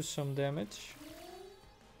should do some damage.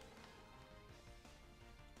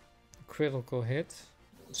 Critical hit.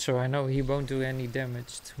 So I know he won't do any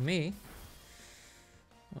damage to me.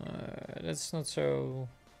 That's not so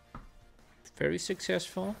very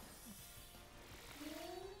successful.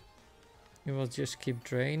 He will just keep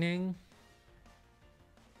draining.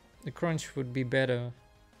 The crunch would be better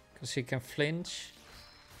because he can flinch.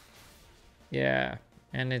 Yeah,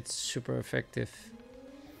 and it's super effective.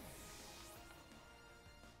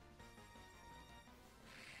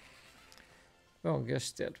 Well, I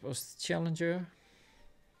guess that was the challenger.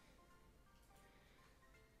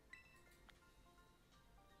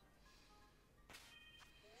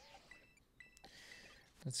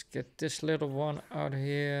 Let's get this little one out of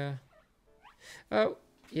here. Oh,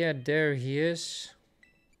 yeah, there he is.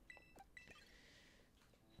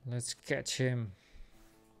 Let's catch him.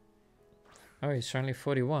 Oh, he's only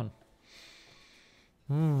 41.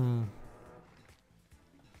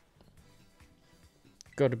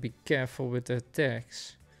 Gotta be careful with the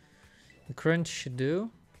attacks. The crunch should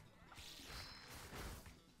do.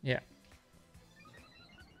 Yeah.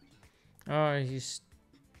 Oh, his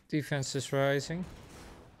defense is rising.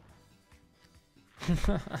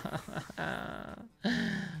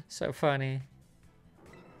 So funny.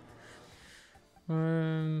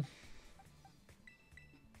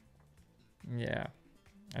 Yeah,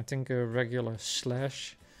 I think a regular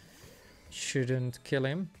slash shouldn't kill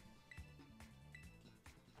him.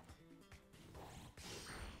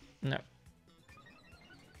 No.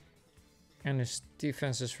 And his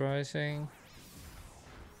defense is rising.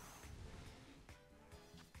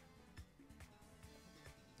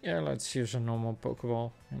 Yeah, let's use a normal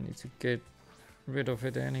Pokeball. I need to get rid of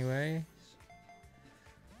it anyway.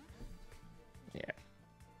 Yeah.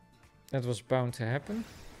 That was bound to happen.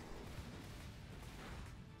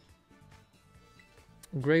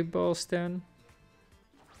 Great balls then.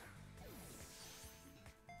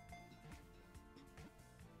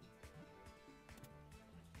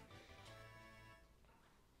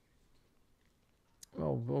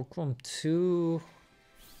 Well, welcome to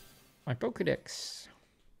my Pokédex.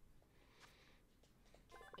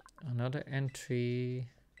 Another entry.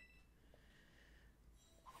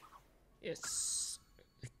 Yes,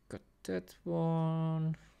 we got that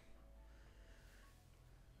one.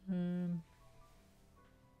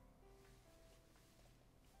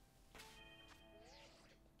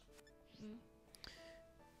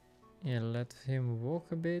 Yeah, let him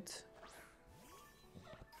walk a bit.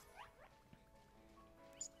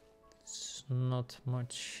 It's not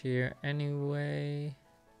much here anyway.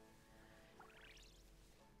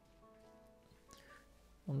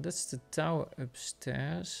 Well, that's the tower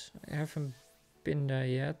upstairs. I haven't been there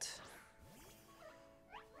yet.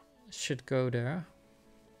 Should go there.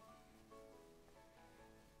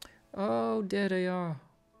 Oh, there they are.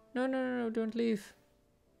 No, no, no, no, don't leave.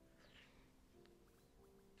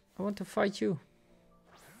 I want to fight you.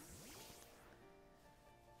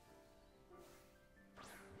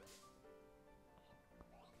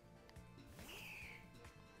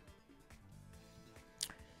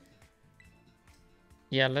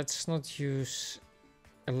 Yeah, let's not use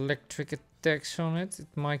electric attacks on it. It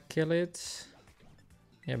might kill it.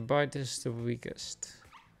 Yeah, bite is the weakest.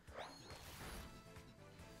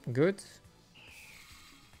 Good.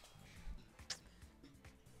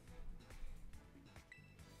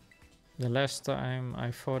 The last time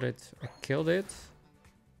I fought it, I killed it.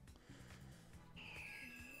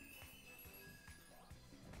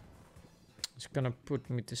 It's gonna put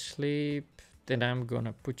me to sleep. Then I'm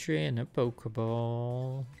gonna put you in a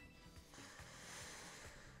Pokeball.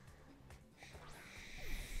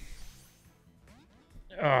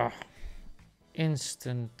 Ah,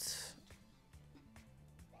 instant.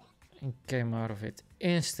 It came out of it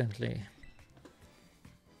instantly.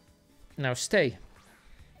 Now stay.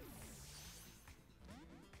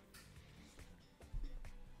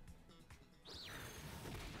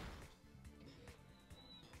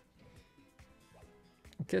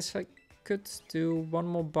 I guess I could do one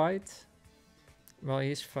more bite while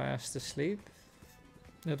he's fast asleep.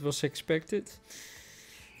 That was expected.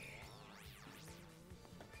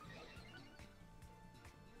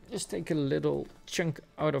 Just take a little chunk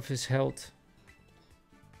out of his health.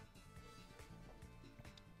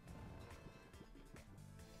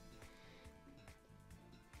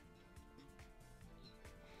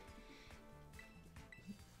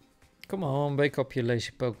 Come on, wake up, you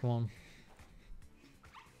lazy Pokemon.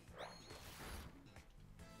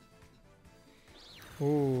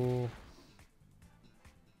 Ooh.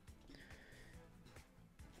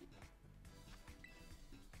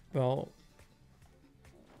 Well,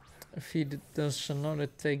 if he does another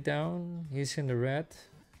takedown, he's in the red.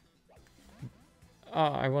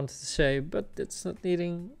 Ah, I wanted to say, but it's not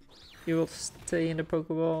needing. He will stay in the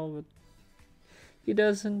Pokeball, but he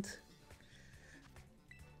doesn't.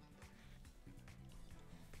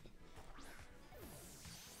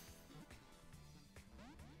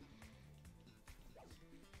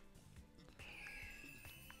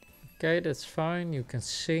 Okay, that's fine. You can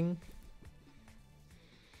sing.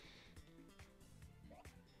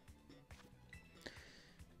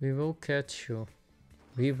 We will catch you.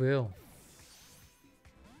 We will.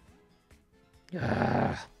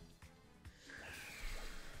 Ah.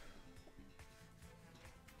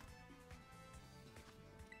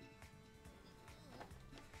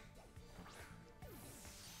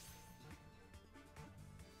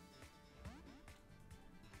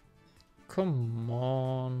 Come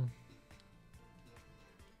on.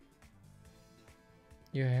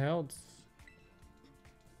 Your health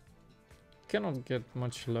cannot get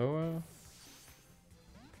much lower.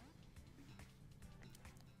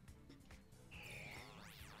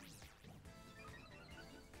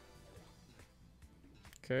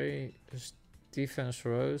 Okay, his defense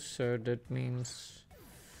rose, so that means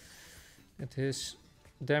that his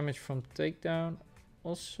damage from takedown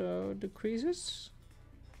also decreases.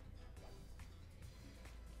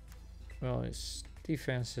 Well, his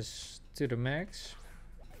defense is to the max.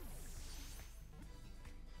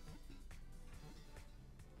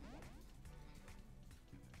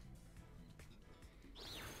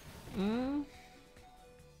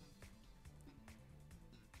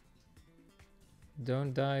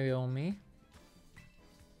 Don't die on me.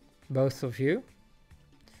 Both of you.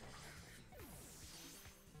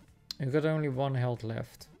 You got only 1 health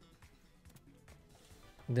left.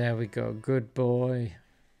 There we go. Good boy.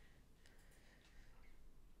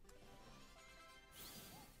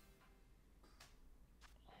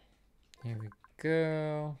 Here we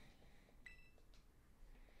go.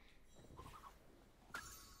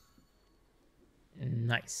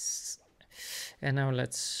 Nice. And now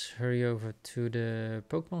let's hurry over to the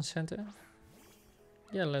Pokemon Center.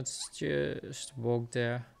 Yeah, let's just walk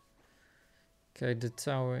there. Okay, the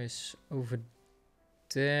tower is over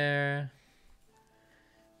there.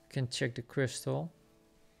 You can check the crystal.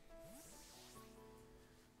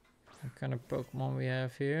 What kind of Pokemon we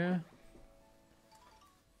have here?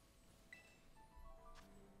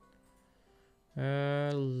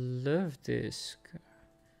 Love Disc.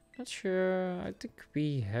 Not sure. I think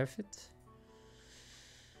we have it.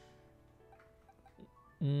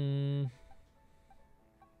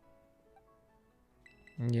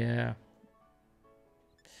 Yeah.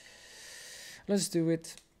 Let's do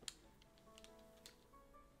it.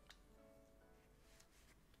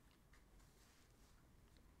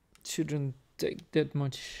 Shouldn't take that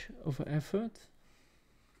much of an effort.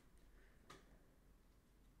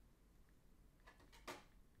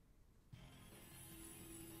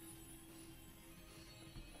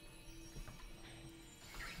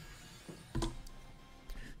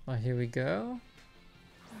 Well, here we go.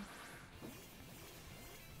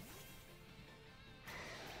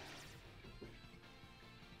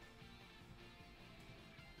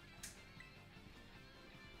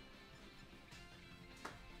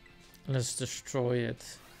 Let's destroy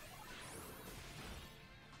it.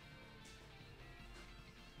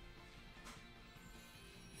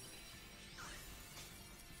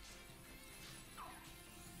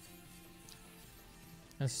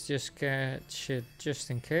 Let's just catch it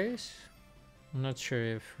just in case. I'm not sure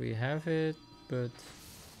if we have it, but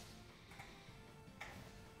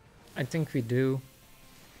I think we do.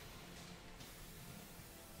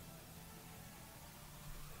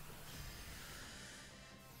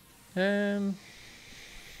 Yeah.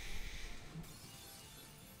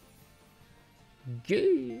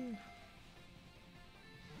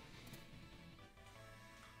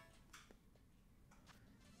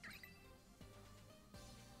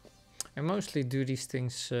 I mostly do these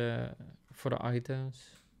things for the items.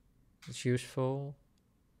 It's useful.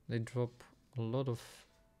 They drop a lot of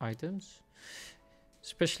items,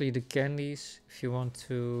 especially the candies. If you want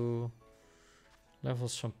to level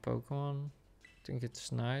some Pokemon, I think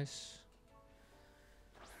it's nice.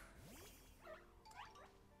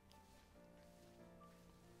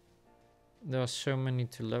 There are so many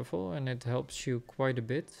to level, and it helps you quite a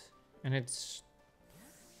bit. And it's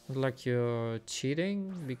not like you're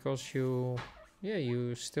cheating, because you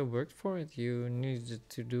still worked for it. You needed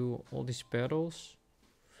to do all these battles.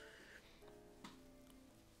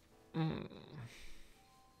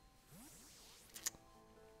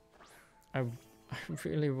 I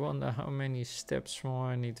really wonder how many steps more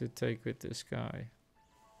I need to take with this guy.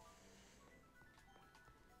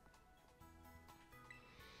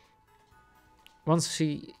 Once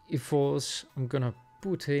he evolves, I'm gonna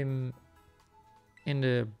put him in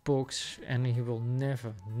the box and he will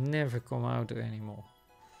never come out anymore.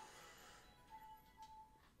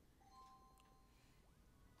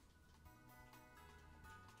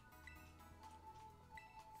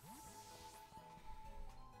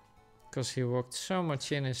 Because he walked so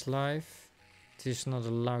much in his life, he's not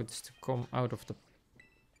allowed to come out of the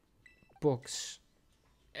box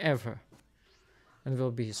ever. And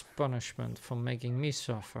will be his punishment for making me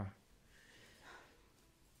suffer.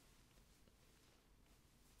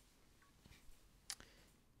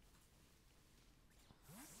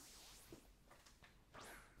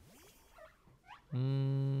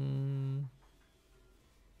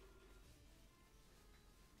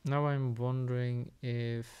 Now I'm wondering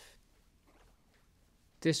if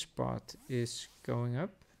this part is going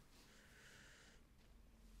up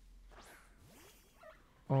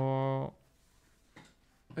or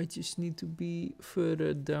I just need to be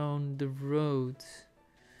further down the road.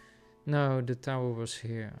 No, the tower was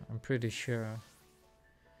here, I'm pretty sure.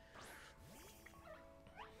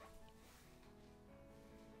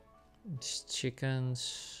 It's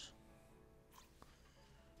chickens.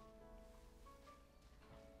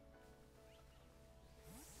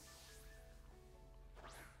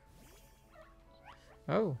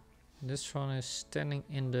 Oh, this one is standing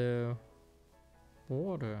in the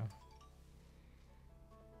water.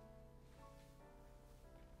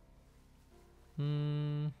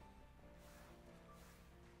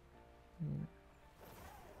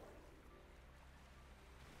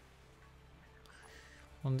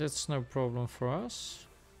 Well, that's no problem for us.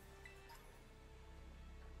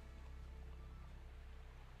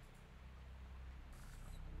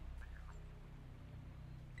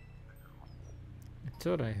 I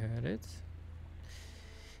thought I heard it.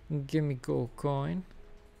 Give me gold coin.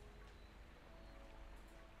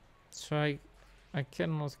 So I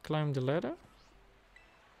cannot climb the ladder?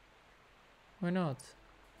 Why not?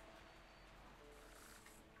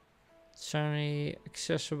 It's only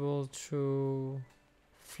accessible through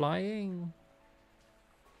flying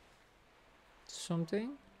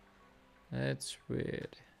something? That's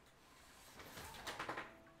weird.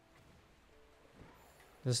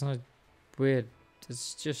 That's not weird,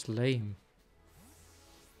 it's just lame.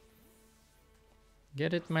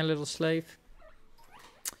 Get it, my little slave?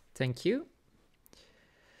 Thank you.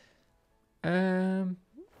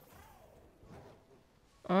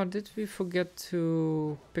 Oh, did we forget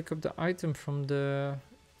to pick up the item from the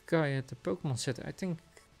guy at the Pokemon Center? I think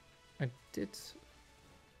I did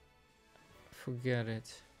forget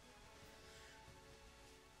it.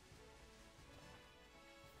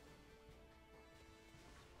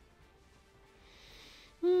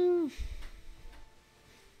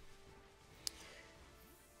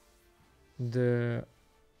 The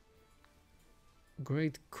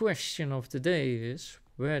great question of the day is,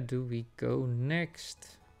 where do we go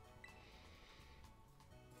next?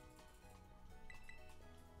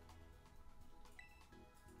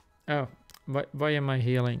 Oh, why am I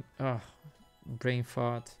healing? Oh, brain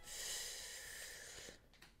fart.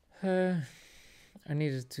 I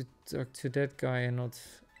needed to talk to that guy and not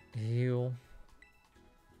heal.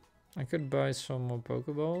 I could buy some more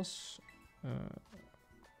Pokeballs.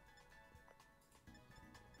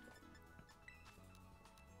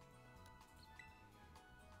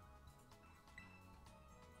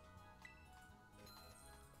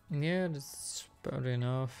 Yeah, that's about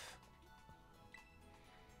enough.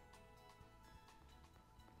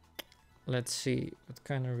 Let's see, what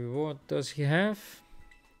kind of reward does he have?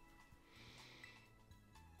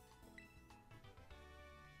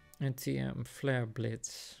 ATM Flare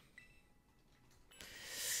Blitz.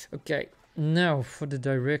 Okay, now for the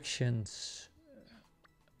directions.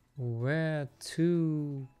 Where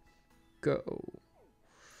to go?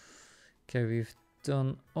 Okay, we've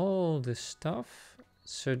done all the stuff.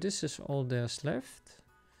 So this is all there's left.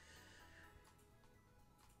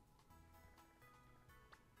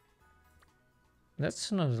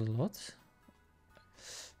 That's not a lot.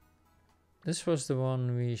 This was the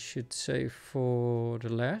one we should save for the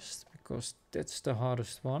last, because that's the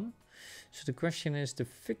hardest one. So the question is, the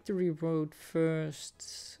Victory Road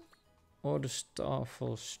first or the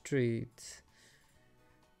Starfall Street?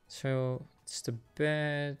 So it's the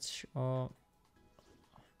badge, or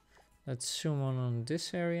let's zoom on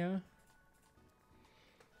this area.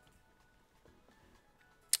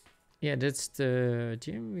 Yeah, that's the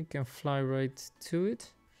gym. We can fly right to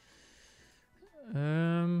it.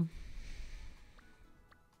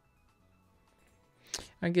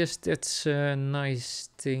 I guess that's a nice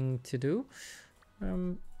thing to do.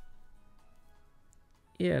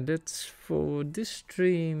 Yeah, that's for this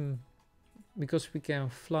stream, because we can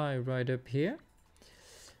fly right up here.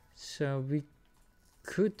 So we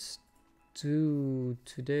could do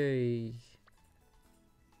today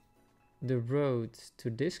the road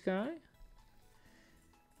to this guy,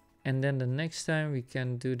 and then the next time we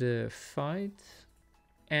can do the fight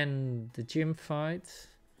and the gym fight.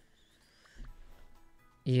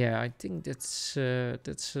 Yeah, I think that's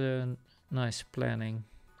nice planning.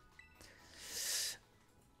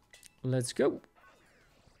 Let's go.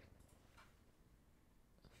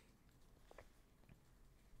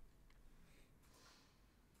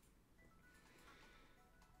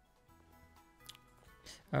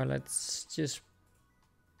 Let's just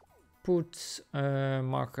put a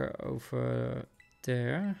marker over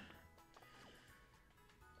there.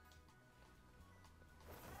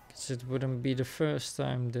 Because it wouldn't be the first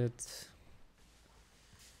time that...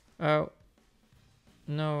 Oh,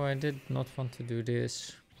 no, I did not want to do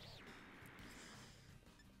this.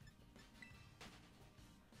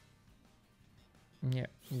 Yeah,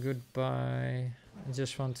 goodbye. I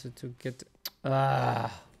just wanted to get...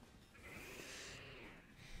 Ah!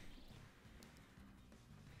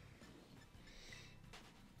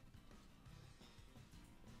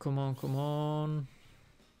 Come on, come on.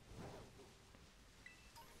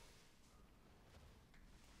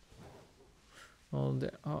 Well,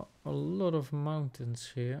 there are a lot of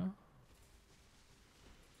mountains here.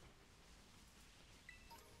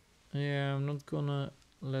 Yeah, I'm not gonna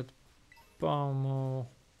let Palmo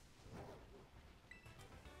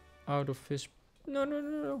out of his... No, no,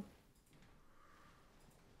 no, no.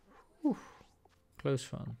 Whew.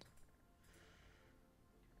 Close one.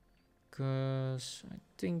 Because I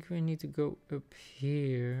think we need to go up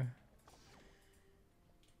here.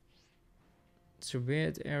 It's a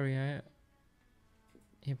weird area.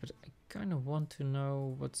 Yeah, but I kind of want to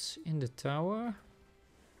know what's in the tower.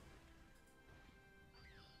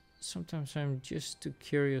 Sometimes I'm just too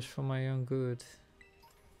curious for my own good.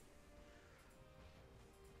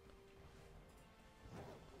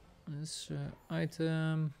 This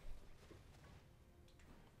item.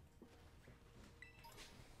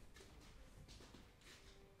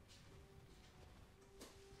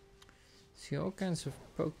 See all kinds of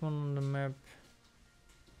Pokemon on the map.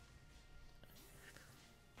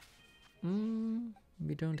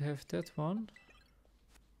 We don't have that one.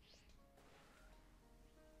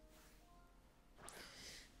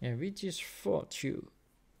 Yeah, we just fought you.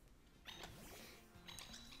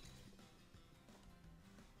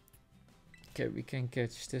 Okay, we can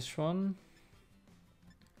catch this one.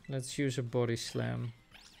 Let's use a body slam.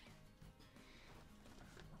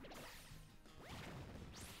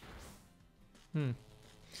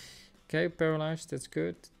 Okay, paralyzed, that's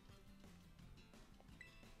good.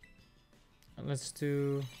 Let's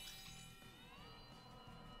do...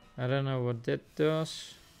 I don't know what that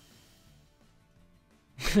does.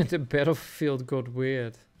 The battlefield got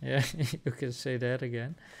weird. Yeah, you can say that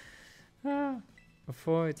again.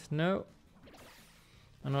 Avoid, no.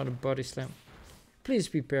 Another body slam. Please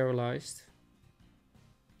be paralyzed.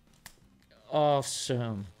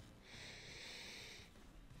 Awesome.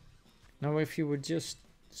 Now if you would just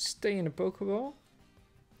stay in the Pokeball.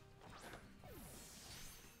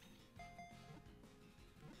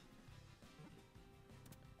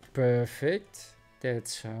 Perfect.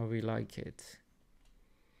 That's how we like it.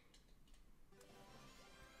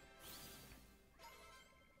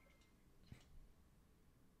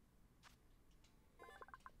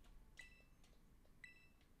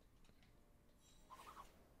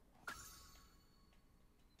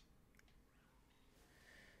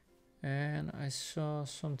 And I saw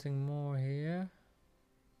something more here.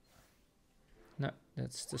 No,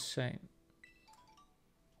 that's the same.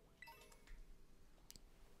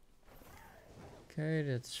 Okay,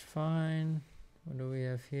 that's fine. What do we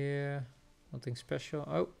have here? Nothing special.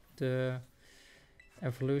 Oh, the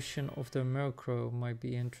evolution of the Murkrow might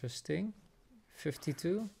be interesting.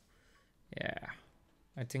 52. Yeah,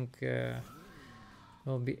 I think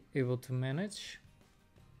we'll be able to manage.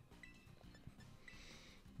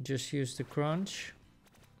 Just use the crunch.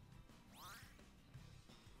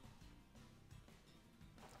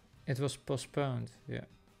 It was postponed, yeah.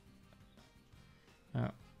 Oh.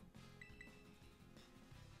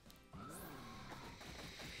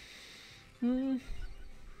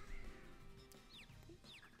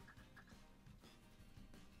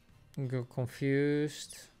 Got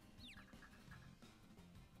confused.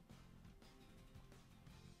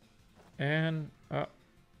 And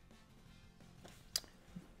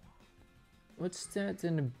what's that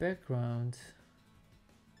in the background?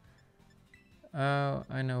 Oh,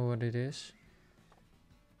 I know what it is.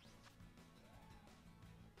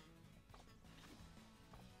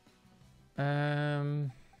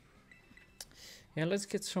 Yeah, let's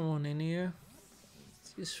get someone in here.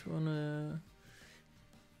 Just wanna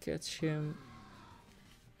catch him.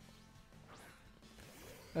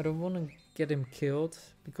 I don't wanna get him killed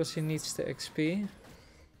because he needs the XP.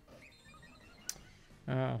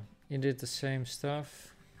 He did the same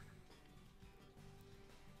stuff.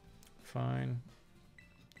 fine.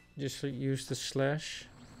 Just use the slash.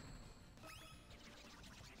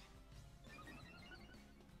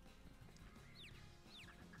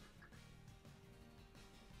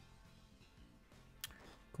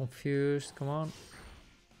 Confused, come on.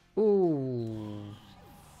 Ooh,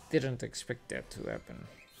 didn't expect that to happen.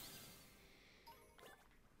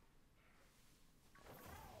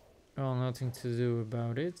 Well, nothing to do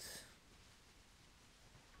about it.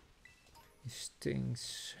 These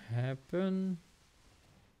things happen.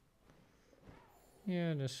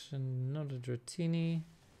 Yeah, there's another Dratini.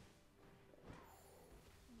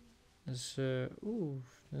 There's ooh,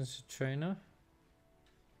 there's a trainer.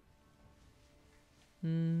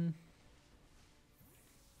 Can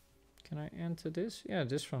I enter this? Yeah,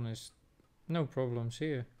 this one is no problems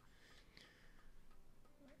here.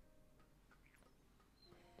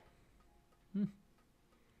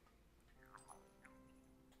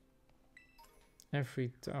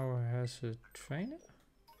 Every tower has a trainer?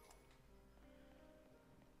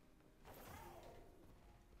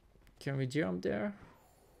 Can we jump there?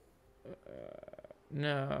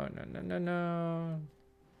 No.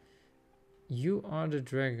 You are the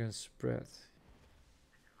dragon's breath.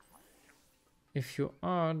 If you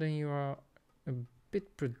are, then you are a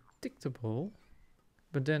bit predictable.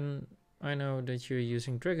 But then I know that you're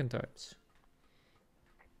using dragon types.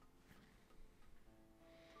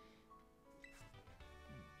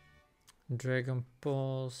 Dragon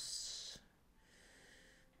Pulse.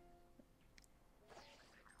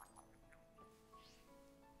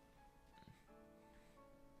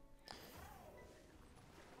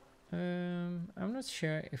 I'm not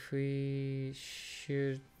sure if we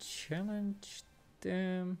should challenge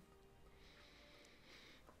them.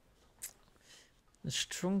 The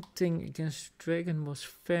strong thing against dragon was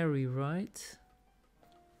fairy, right?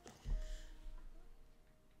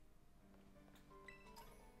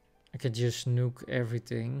 I could just nuke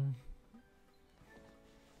everything.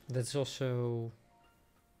 That's also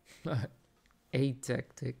a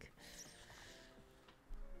tactic.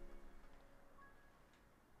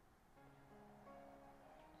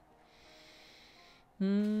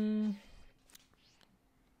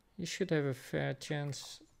 You should have a fair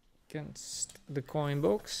chance against the coin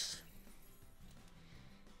box.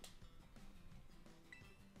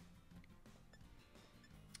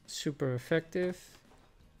 Super effective.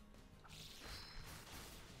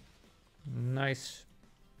 Nice.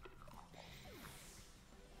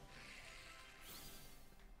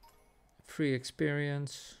 Free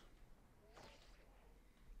experience.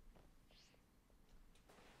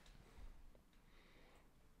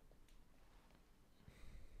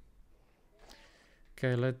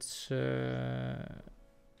 Okay, let's...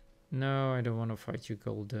 no, I don't want to fight you,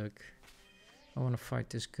 Golduck. I want to fight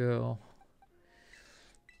this girl.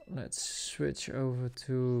 Let's switch over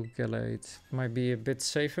to Galate. Might be a bit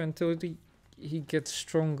safer until he gets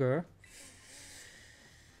stronger.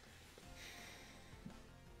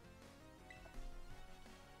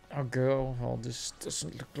 A girl? Well, this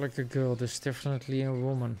doesn't look like a girl. This is definitely a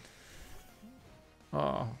woman.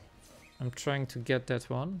 Oh, I'm trying to get that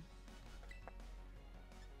one.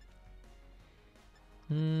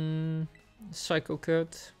 Psycho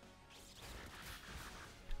Cut.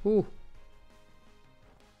 Ooh.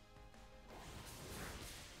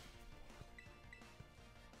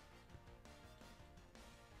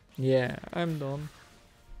 Yeah, I'm done.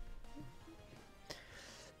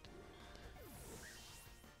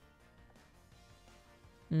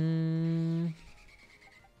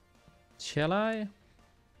 Shall I?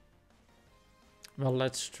 Well,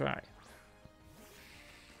 let's try.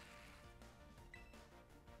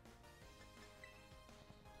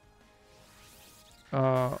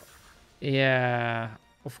 Yeah,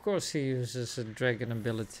 of course he uses a dragon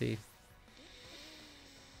ability.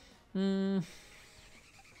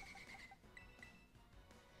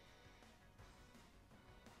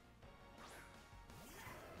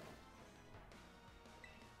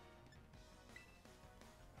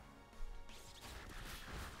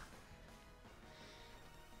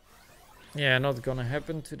 Yeah, not gonna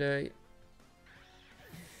happen today.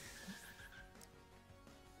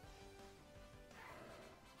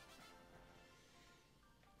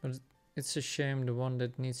 But it's a shame the one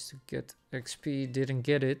that needs to get XP didn't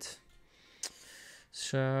get it.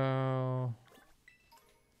 So...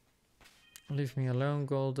 leave me alone,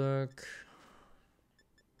 Golduck.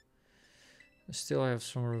 I still have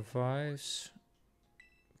some revives.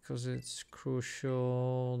 Because it's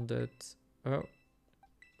crucial that... oh.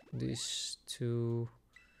 These two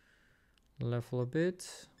level a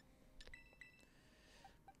bit.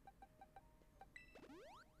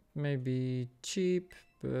 Maybe cheap,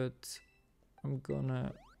 but I'm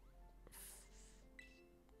gonna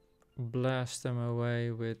blast them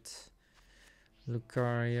away with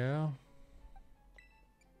Lucario.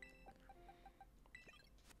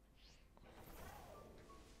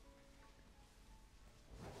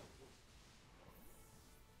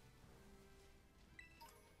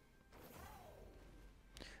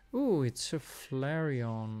 Ooh, it's a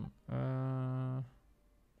Flareon.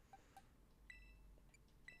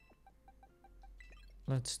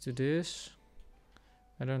 Let's do this.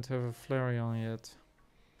 I don't have a Flareon yet.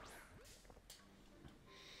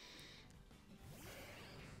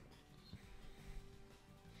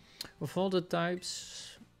 Of all the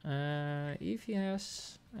types Eevee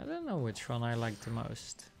has, I don't know which one I like the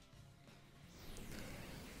most.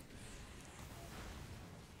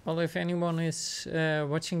 Well, if anyone is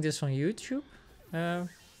watching this on YouTube,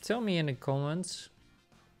 tell me in the comments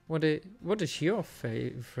what is your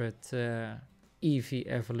favorite Eevee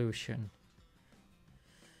evolution?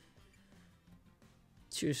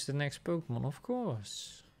 Choose the next Pokemon, of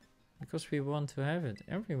course, because we want to have it.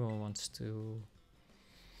 Everyone wants to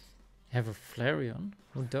have a Flareon.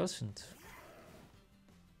 Who doesn't?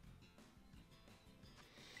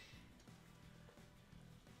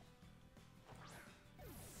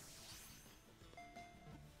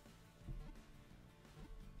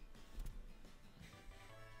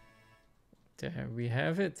 There we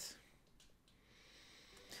have it.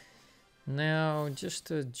 Now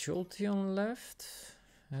just a Jolteon left.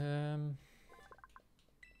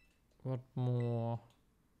 What more?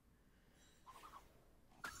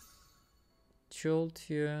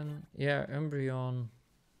 Jolteon. Yeah, Umbreon.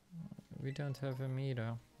 We don't have him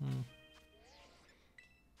either.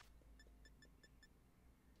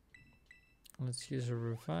 Let's use a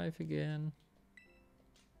revive again.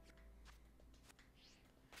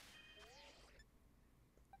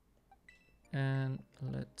 And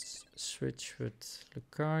let's switch with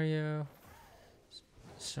Lucario.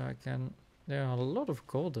 So I can... There are a lot of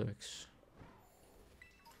Golducks.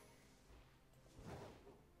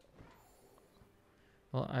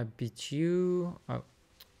 Well, I beat you. Oh,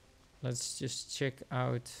 let's just check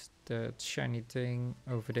out the shiny thing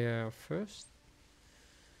over there first.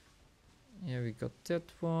 Yeah, we got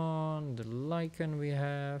that one. The Lycan we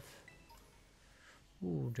have.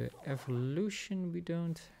 Ooh, the evolution we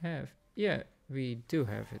don't have. Yeah, we do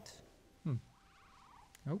have it.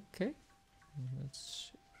 Okay.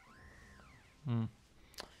 Let's...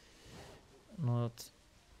 Not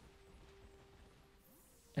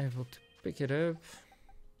able to pick it up.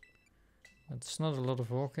 It's not a lot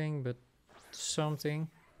of walking, but something.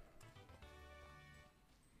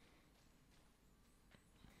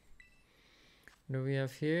 What do we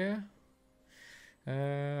have here?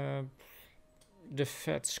 The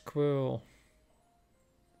fat squirrel.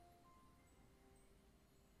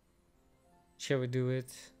 Shall we do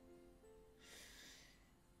it?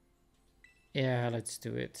 Yeah, let's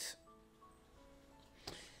do it.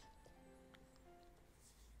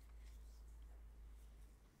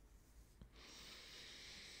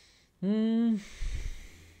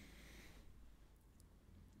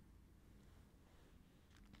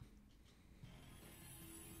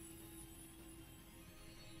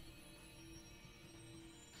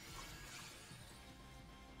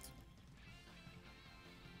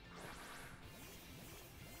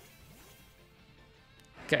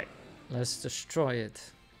 Okay, let's destroy it.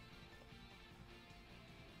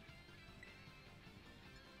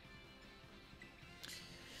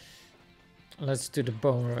 Let's do the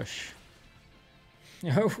bone rush.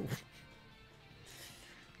 Oh.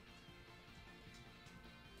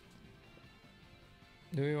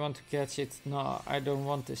 Do we want to catch it? No, I don't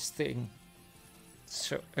want this thing. It's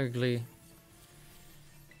so ugly.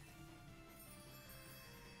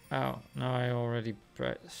 Oh, no, I already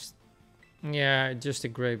pressed. Yeah, just a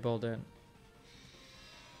gray ball then.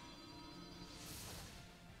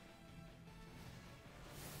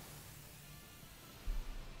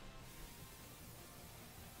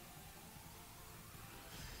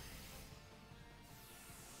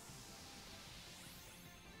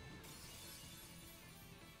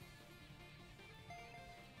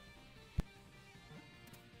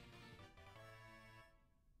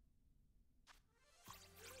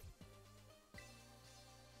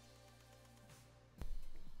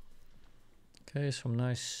 Okay, some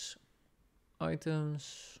nice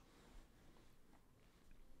items.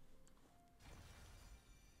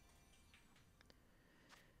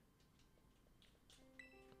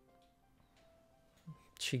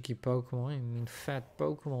 Cheeky Pokemon, you mean fat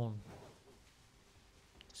Pokemon.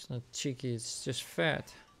 It's not cheeky, it's just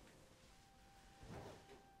fat.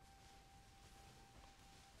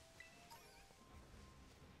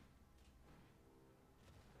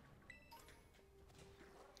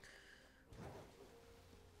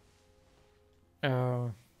 Yeah,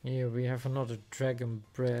 we have another dragon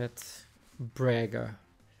bread bragger.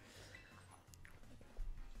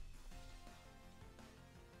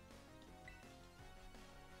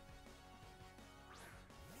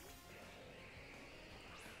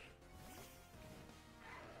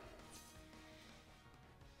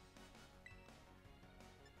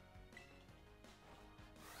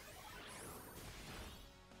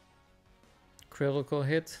 Critical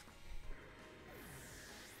hit.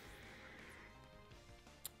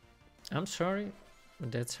 I'm sorry,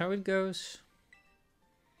 but that's how it goes.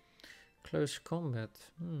 Close combat.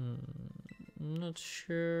 Not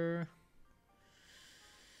sure.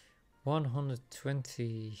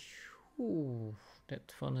 120. Ooh,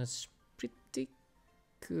 that one is pretty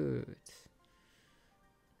good.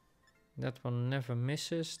 That one never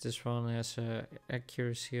misses. This one has a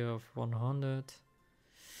accuracy of 100.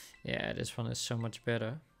 Yeah, this one is so much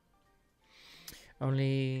better.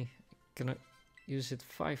 Only gonna use it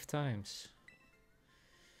 5 times.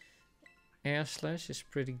 Air slash is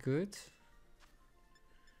pretty good.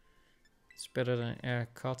 It's better than air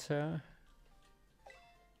cutter.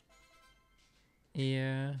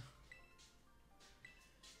 Yeah.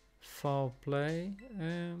 Foul play.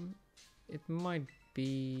 It might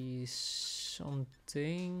be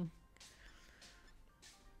something.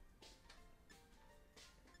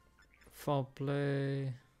 Foul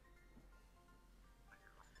play.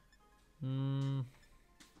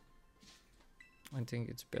 I think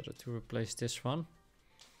it's better to replace this one.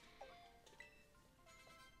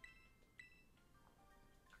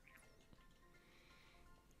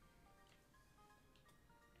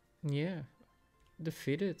 Yeah,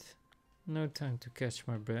 defeated. No time to catch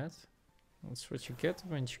my breath. That's what you get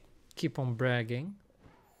when you keep on bragging.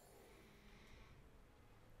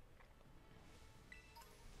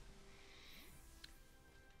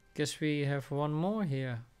 Guess we have one more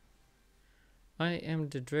here. I am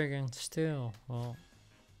the dragon still. Well,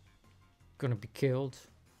 gonna be killed.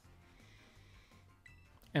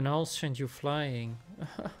 And I'll send you flying.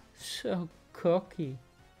 So cocky.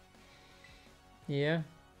 Yeah,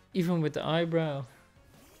 even with the eyebrow.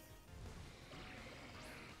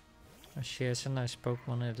 Oh, she has a nice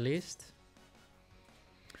Pokemon at least.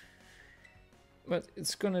 But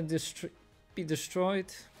it's gonna be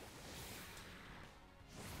destroyed.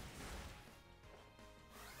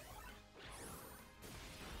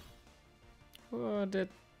 Oh, that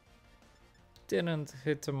didn't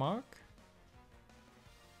hit the mark.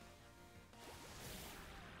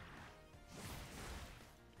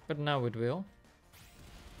 But now it will.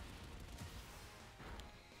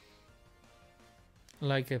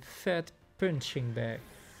 Like a fat punching bag.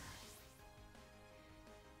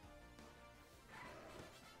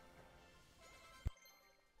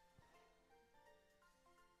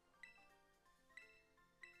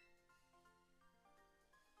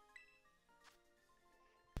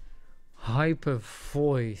 Hyper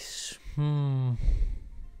voice.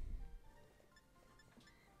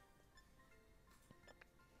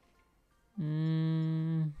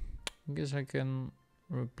 Guess I can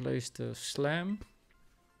replace the slam.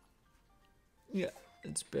 Yeah,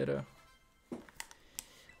 it's better.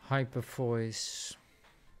 Hyper voice.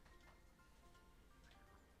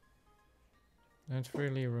 Don't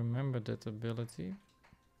really remember that ability.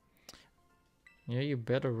 Yeah, you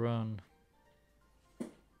better run.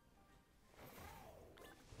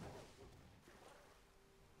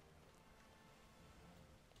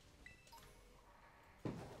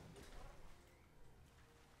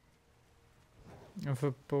 A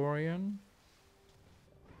Vaporeon.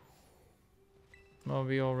 Well,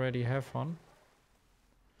 we already have one.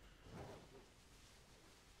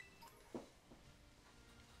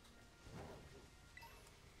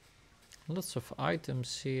 Lots of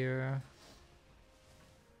items here.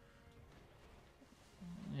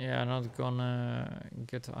 Yeah, not gonna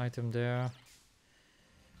get the item there.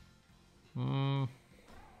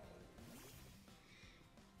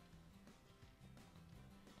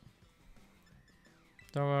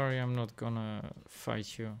 Don't worry, I'm not gonna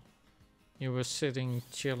fight you. You were sitting,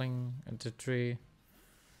 chilling at the tree.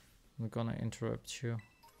 I'm gonna interrupt you.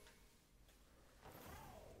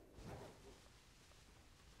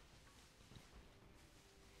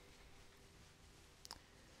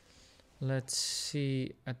 Let's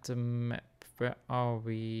see at the map. Where are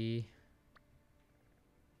we?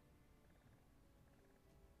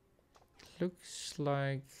 Looks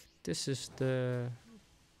like this is the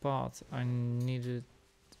path I needed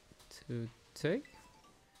to take.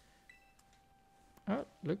 Oh,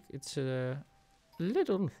 look, it's a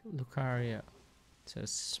little Lucaria. It's a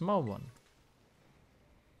small one.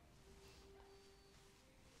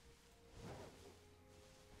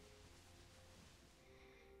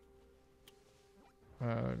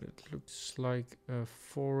 It looks like a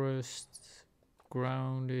forest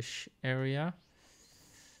groundish area.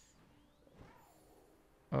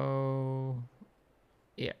 Oh,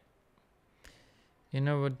 yeah. You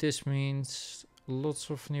know what this means? Lots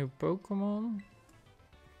of new Pokemon.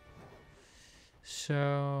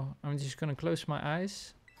 So I'm just gonna close my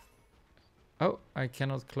eyes. Oh, I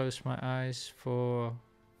cannot close my eyes for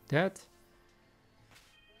that.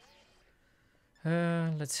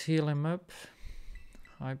 Let's heal him up.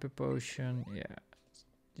 Hyper potion, yeah.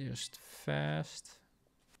 Just fast.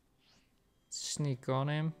 Sneak on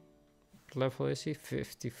him. What level is he?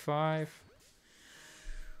 55.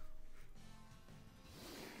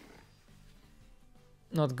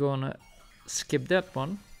 Not gonna skip that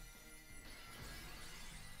one.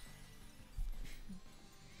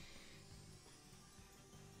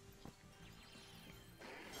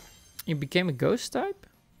 He became a ghost type?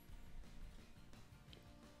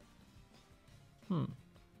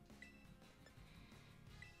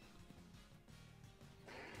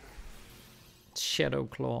 Shadow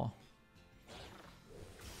Claw.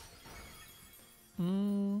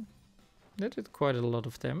 That did quite a lot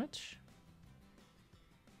of damage.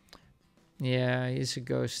 Yeah, he's a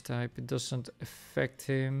ghost type. It doesn't affect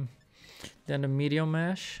him. Then the medium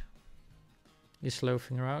mash. He's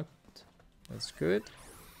loafing around. That's good.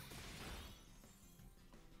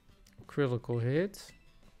 Critical hit.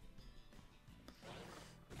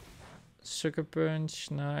 Sucker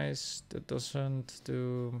Punch, nice. That doesn't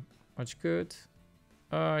do much good.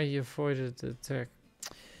 Oh, he avoided the attack.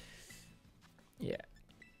 Yeah.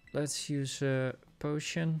 Let's use a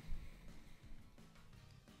potion.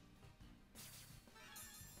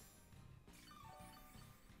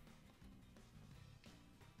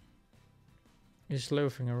 He's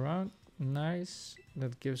loafing around. Nice.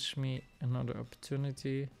 That gives me another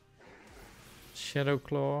opportunity. Shadow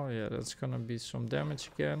Claw. Yeah, that's gonna be some damage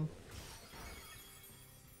again.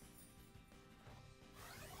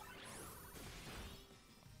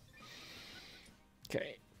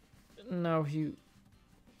 Okay. Now he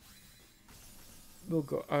will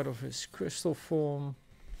go out of his crystal form.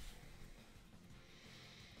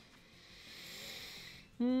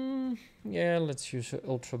 Yeah, let's use an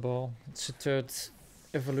Ultra Ball. It's a third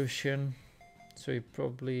evolution, so he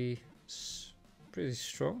probably is pretty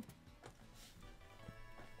strong.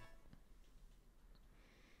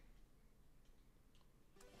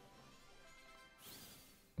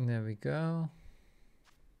 There we go.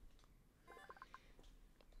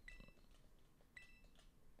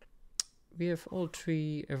 We have all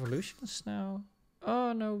 3 evolutions now.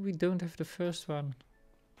 Oh no, we don't have the first one.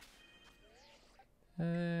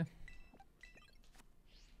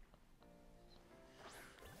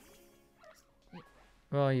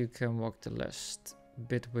 Well, you can walk the last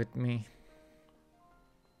bit with me.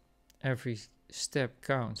 Every step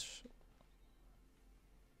counts.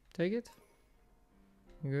 Take it.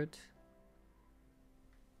 Good.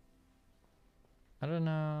 I don't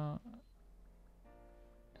know.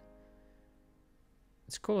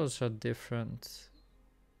 Its colors are different.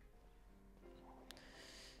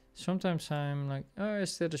 Sometimes I'm like, oh,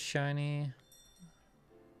 is that a shiny?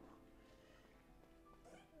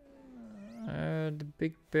 The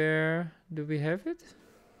big bear, do we have it?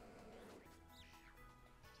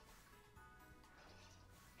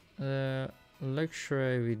 The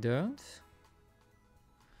luxury we don't.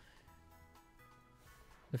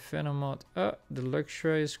 The Venomoth, oh, the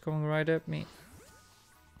luxury is coming right at me.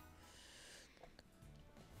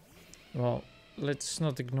 Well, let's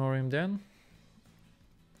not ignore him then.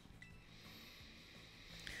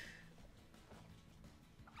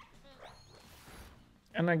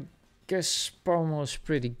 And I guess Palmo is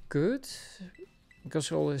pretty good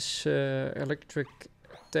because all his electric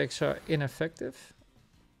attacks are ineffective.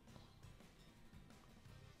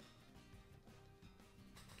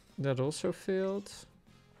 That also failed.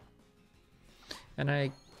 And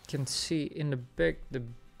I can see in the back the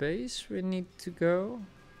base we need to go.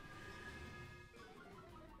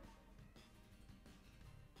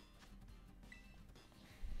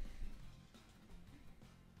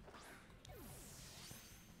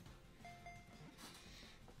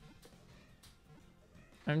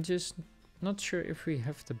 I'm just not sure if we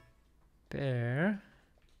have the bear.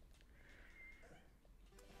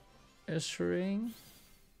 Ring.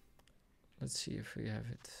 Let's see if we have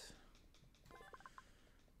it.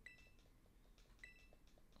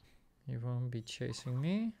 He won't be chasing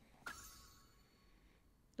me.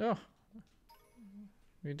 Oh,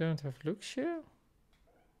 we don't have Luxia.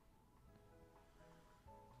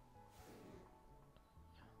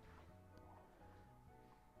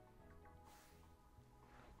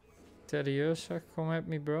 Teddy Ursa, come at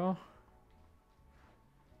me, bro.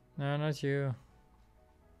 No, not you.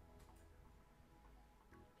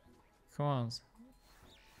 Come on.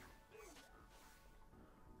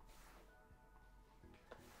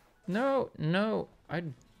 No, no.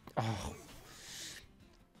 Oh.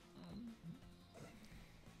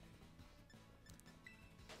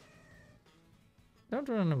 Don't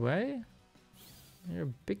run away. You're a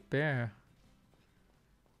big bear.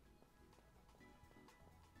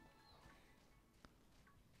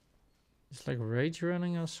 It's like rage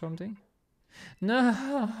running or something.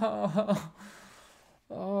 No.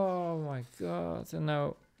 Oh my god. And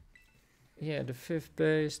now, yeah, the 5th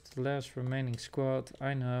base, the last remaining squad.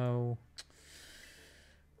 I know.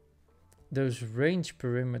 Those range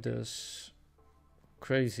perimeters.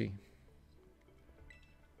 Crazy.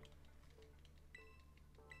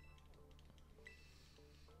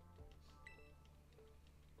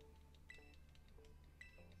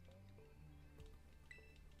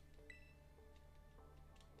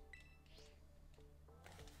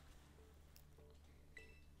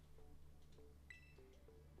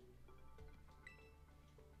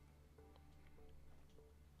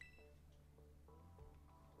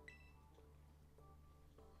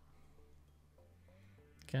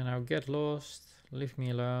 Okay, now get lost. Leave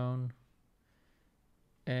me alone.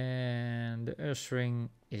 And the Earth ring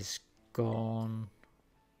is gone.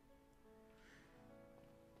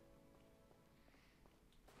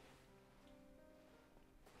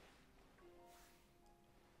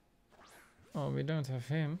 Oh, we don't have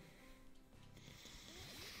him.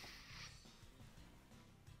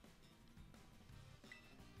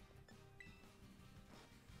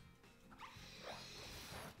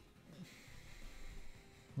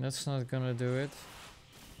 That's not gonna do it.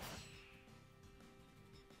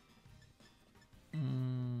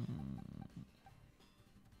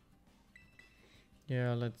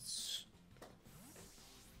 Yeah, let's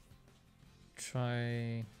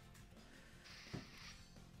try.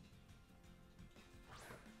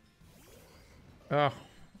 Oh,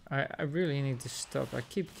 I really need to stop. I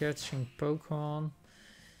keep catching Pokemon.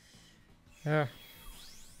 Yeah,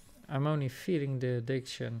 I'm only feeding the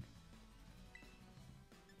addiction.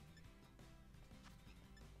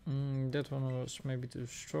 That one was maybe too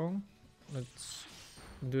strong. Let's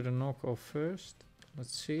do the knockoff first.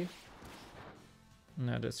 Let's see.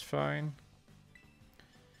 No, that's fine.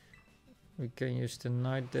 We can use the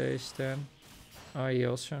night days then. Oh, he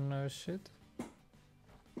also knows it.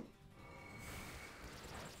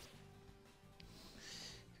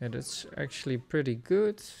 Yeah, that's actually pretty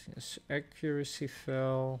good. His accuracy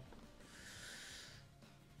fell.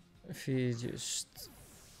 If he just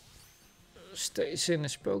stays in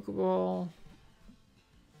his Pokeball.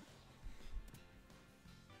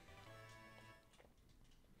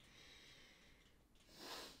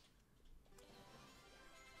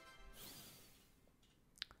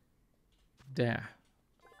 There.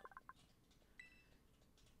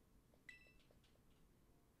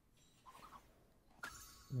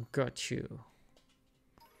 Got you.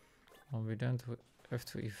 Well, we don't have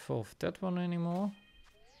to evolve that one anymore.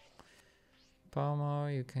 Palmo,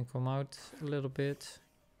 you can come out a little bit.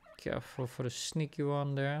 Careful for the sneaky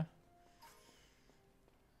one there.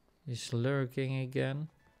 He's lurking again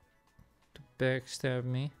to backstab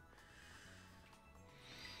me.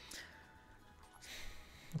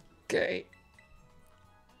 Okay.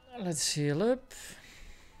 Let's heal up.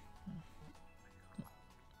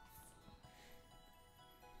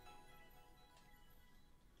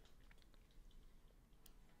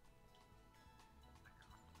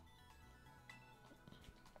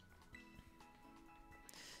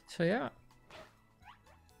 So yeah,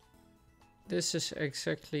 this is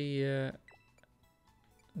exactly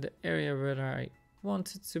the area where I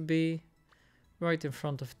wanted to be. Right in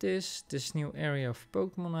front of this new area of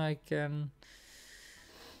Pokemon I can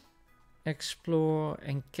explore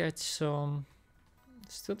and catch some.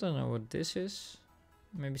 Still don't know what this is.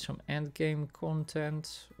 Maybe some end game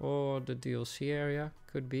content or the DLC area,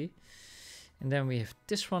 could be. And then we have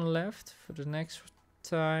this one left for the next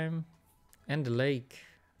time. And the lake.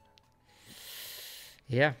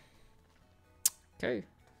 Yeah. Okay.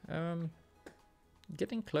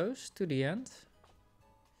 Getting close to the end.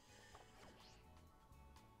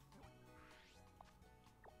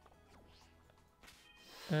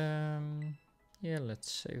 Yeah,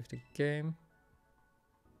 let's save the game.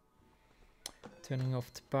 Turning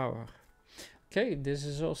off the power. Okay, this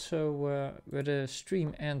is also where the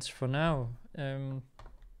stream ends for now.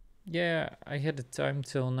 Yeah, I had the time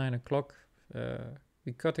till 9 o'clock.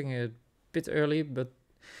 We're cutting it a bit early, but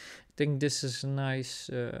I think this is a nice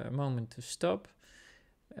moment to stop.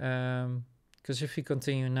 Because if we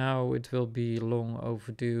continue now, it will be long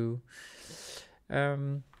overdue.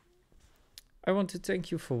 I want to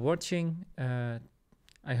thank you for watching.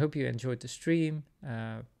 I hope you enjoyed the stream.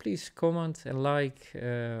 Please comment and like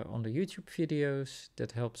on the YouTube videos.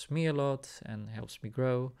 That helps me a lot and helps me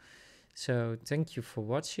grow. So thank you for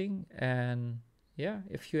watching. And yeah,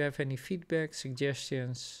 if you have any feedback,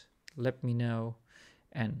 suggestions, let me know.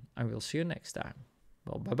 And I will see you next time.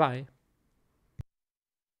 Well, bye-bye.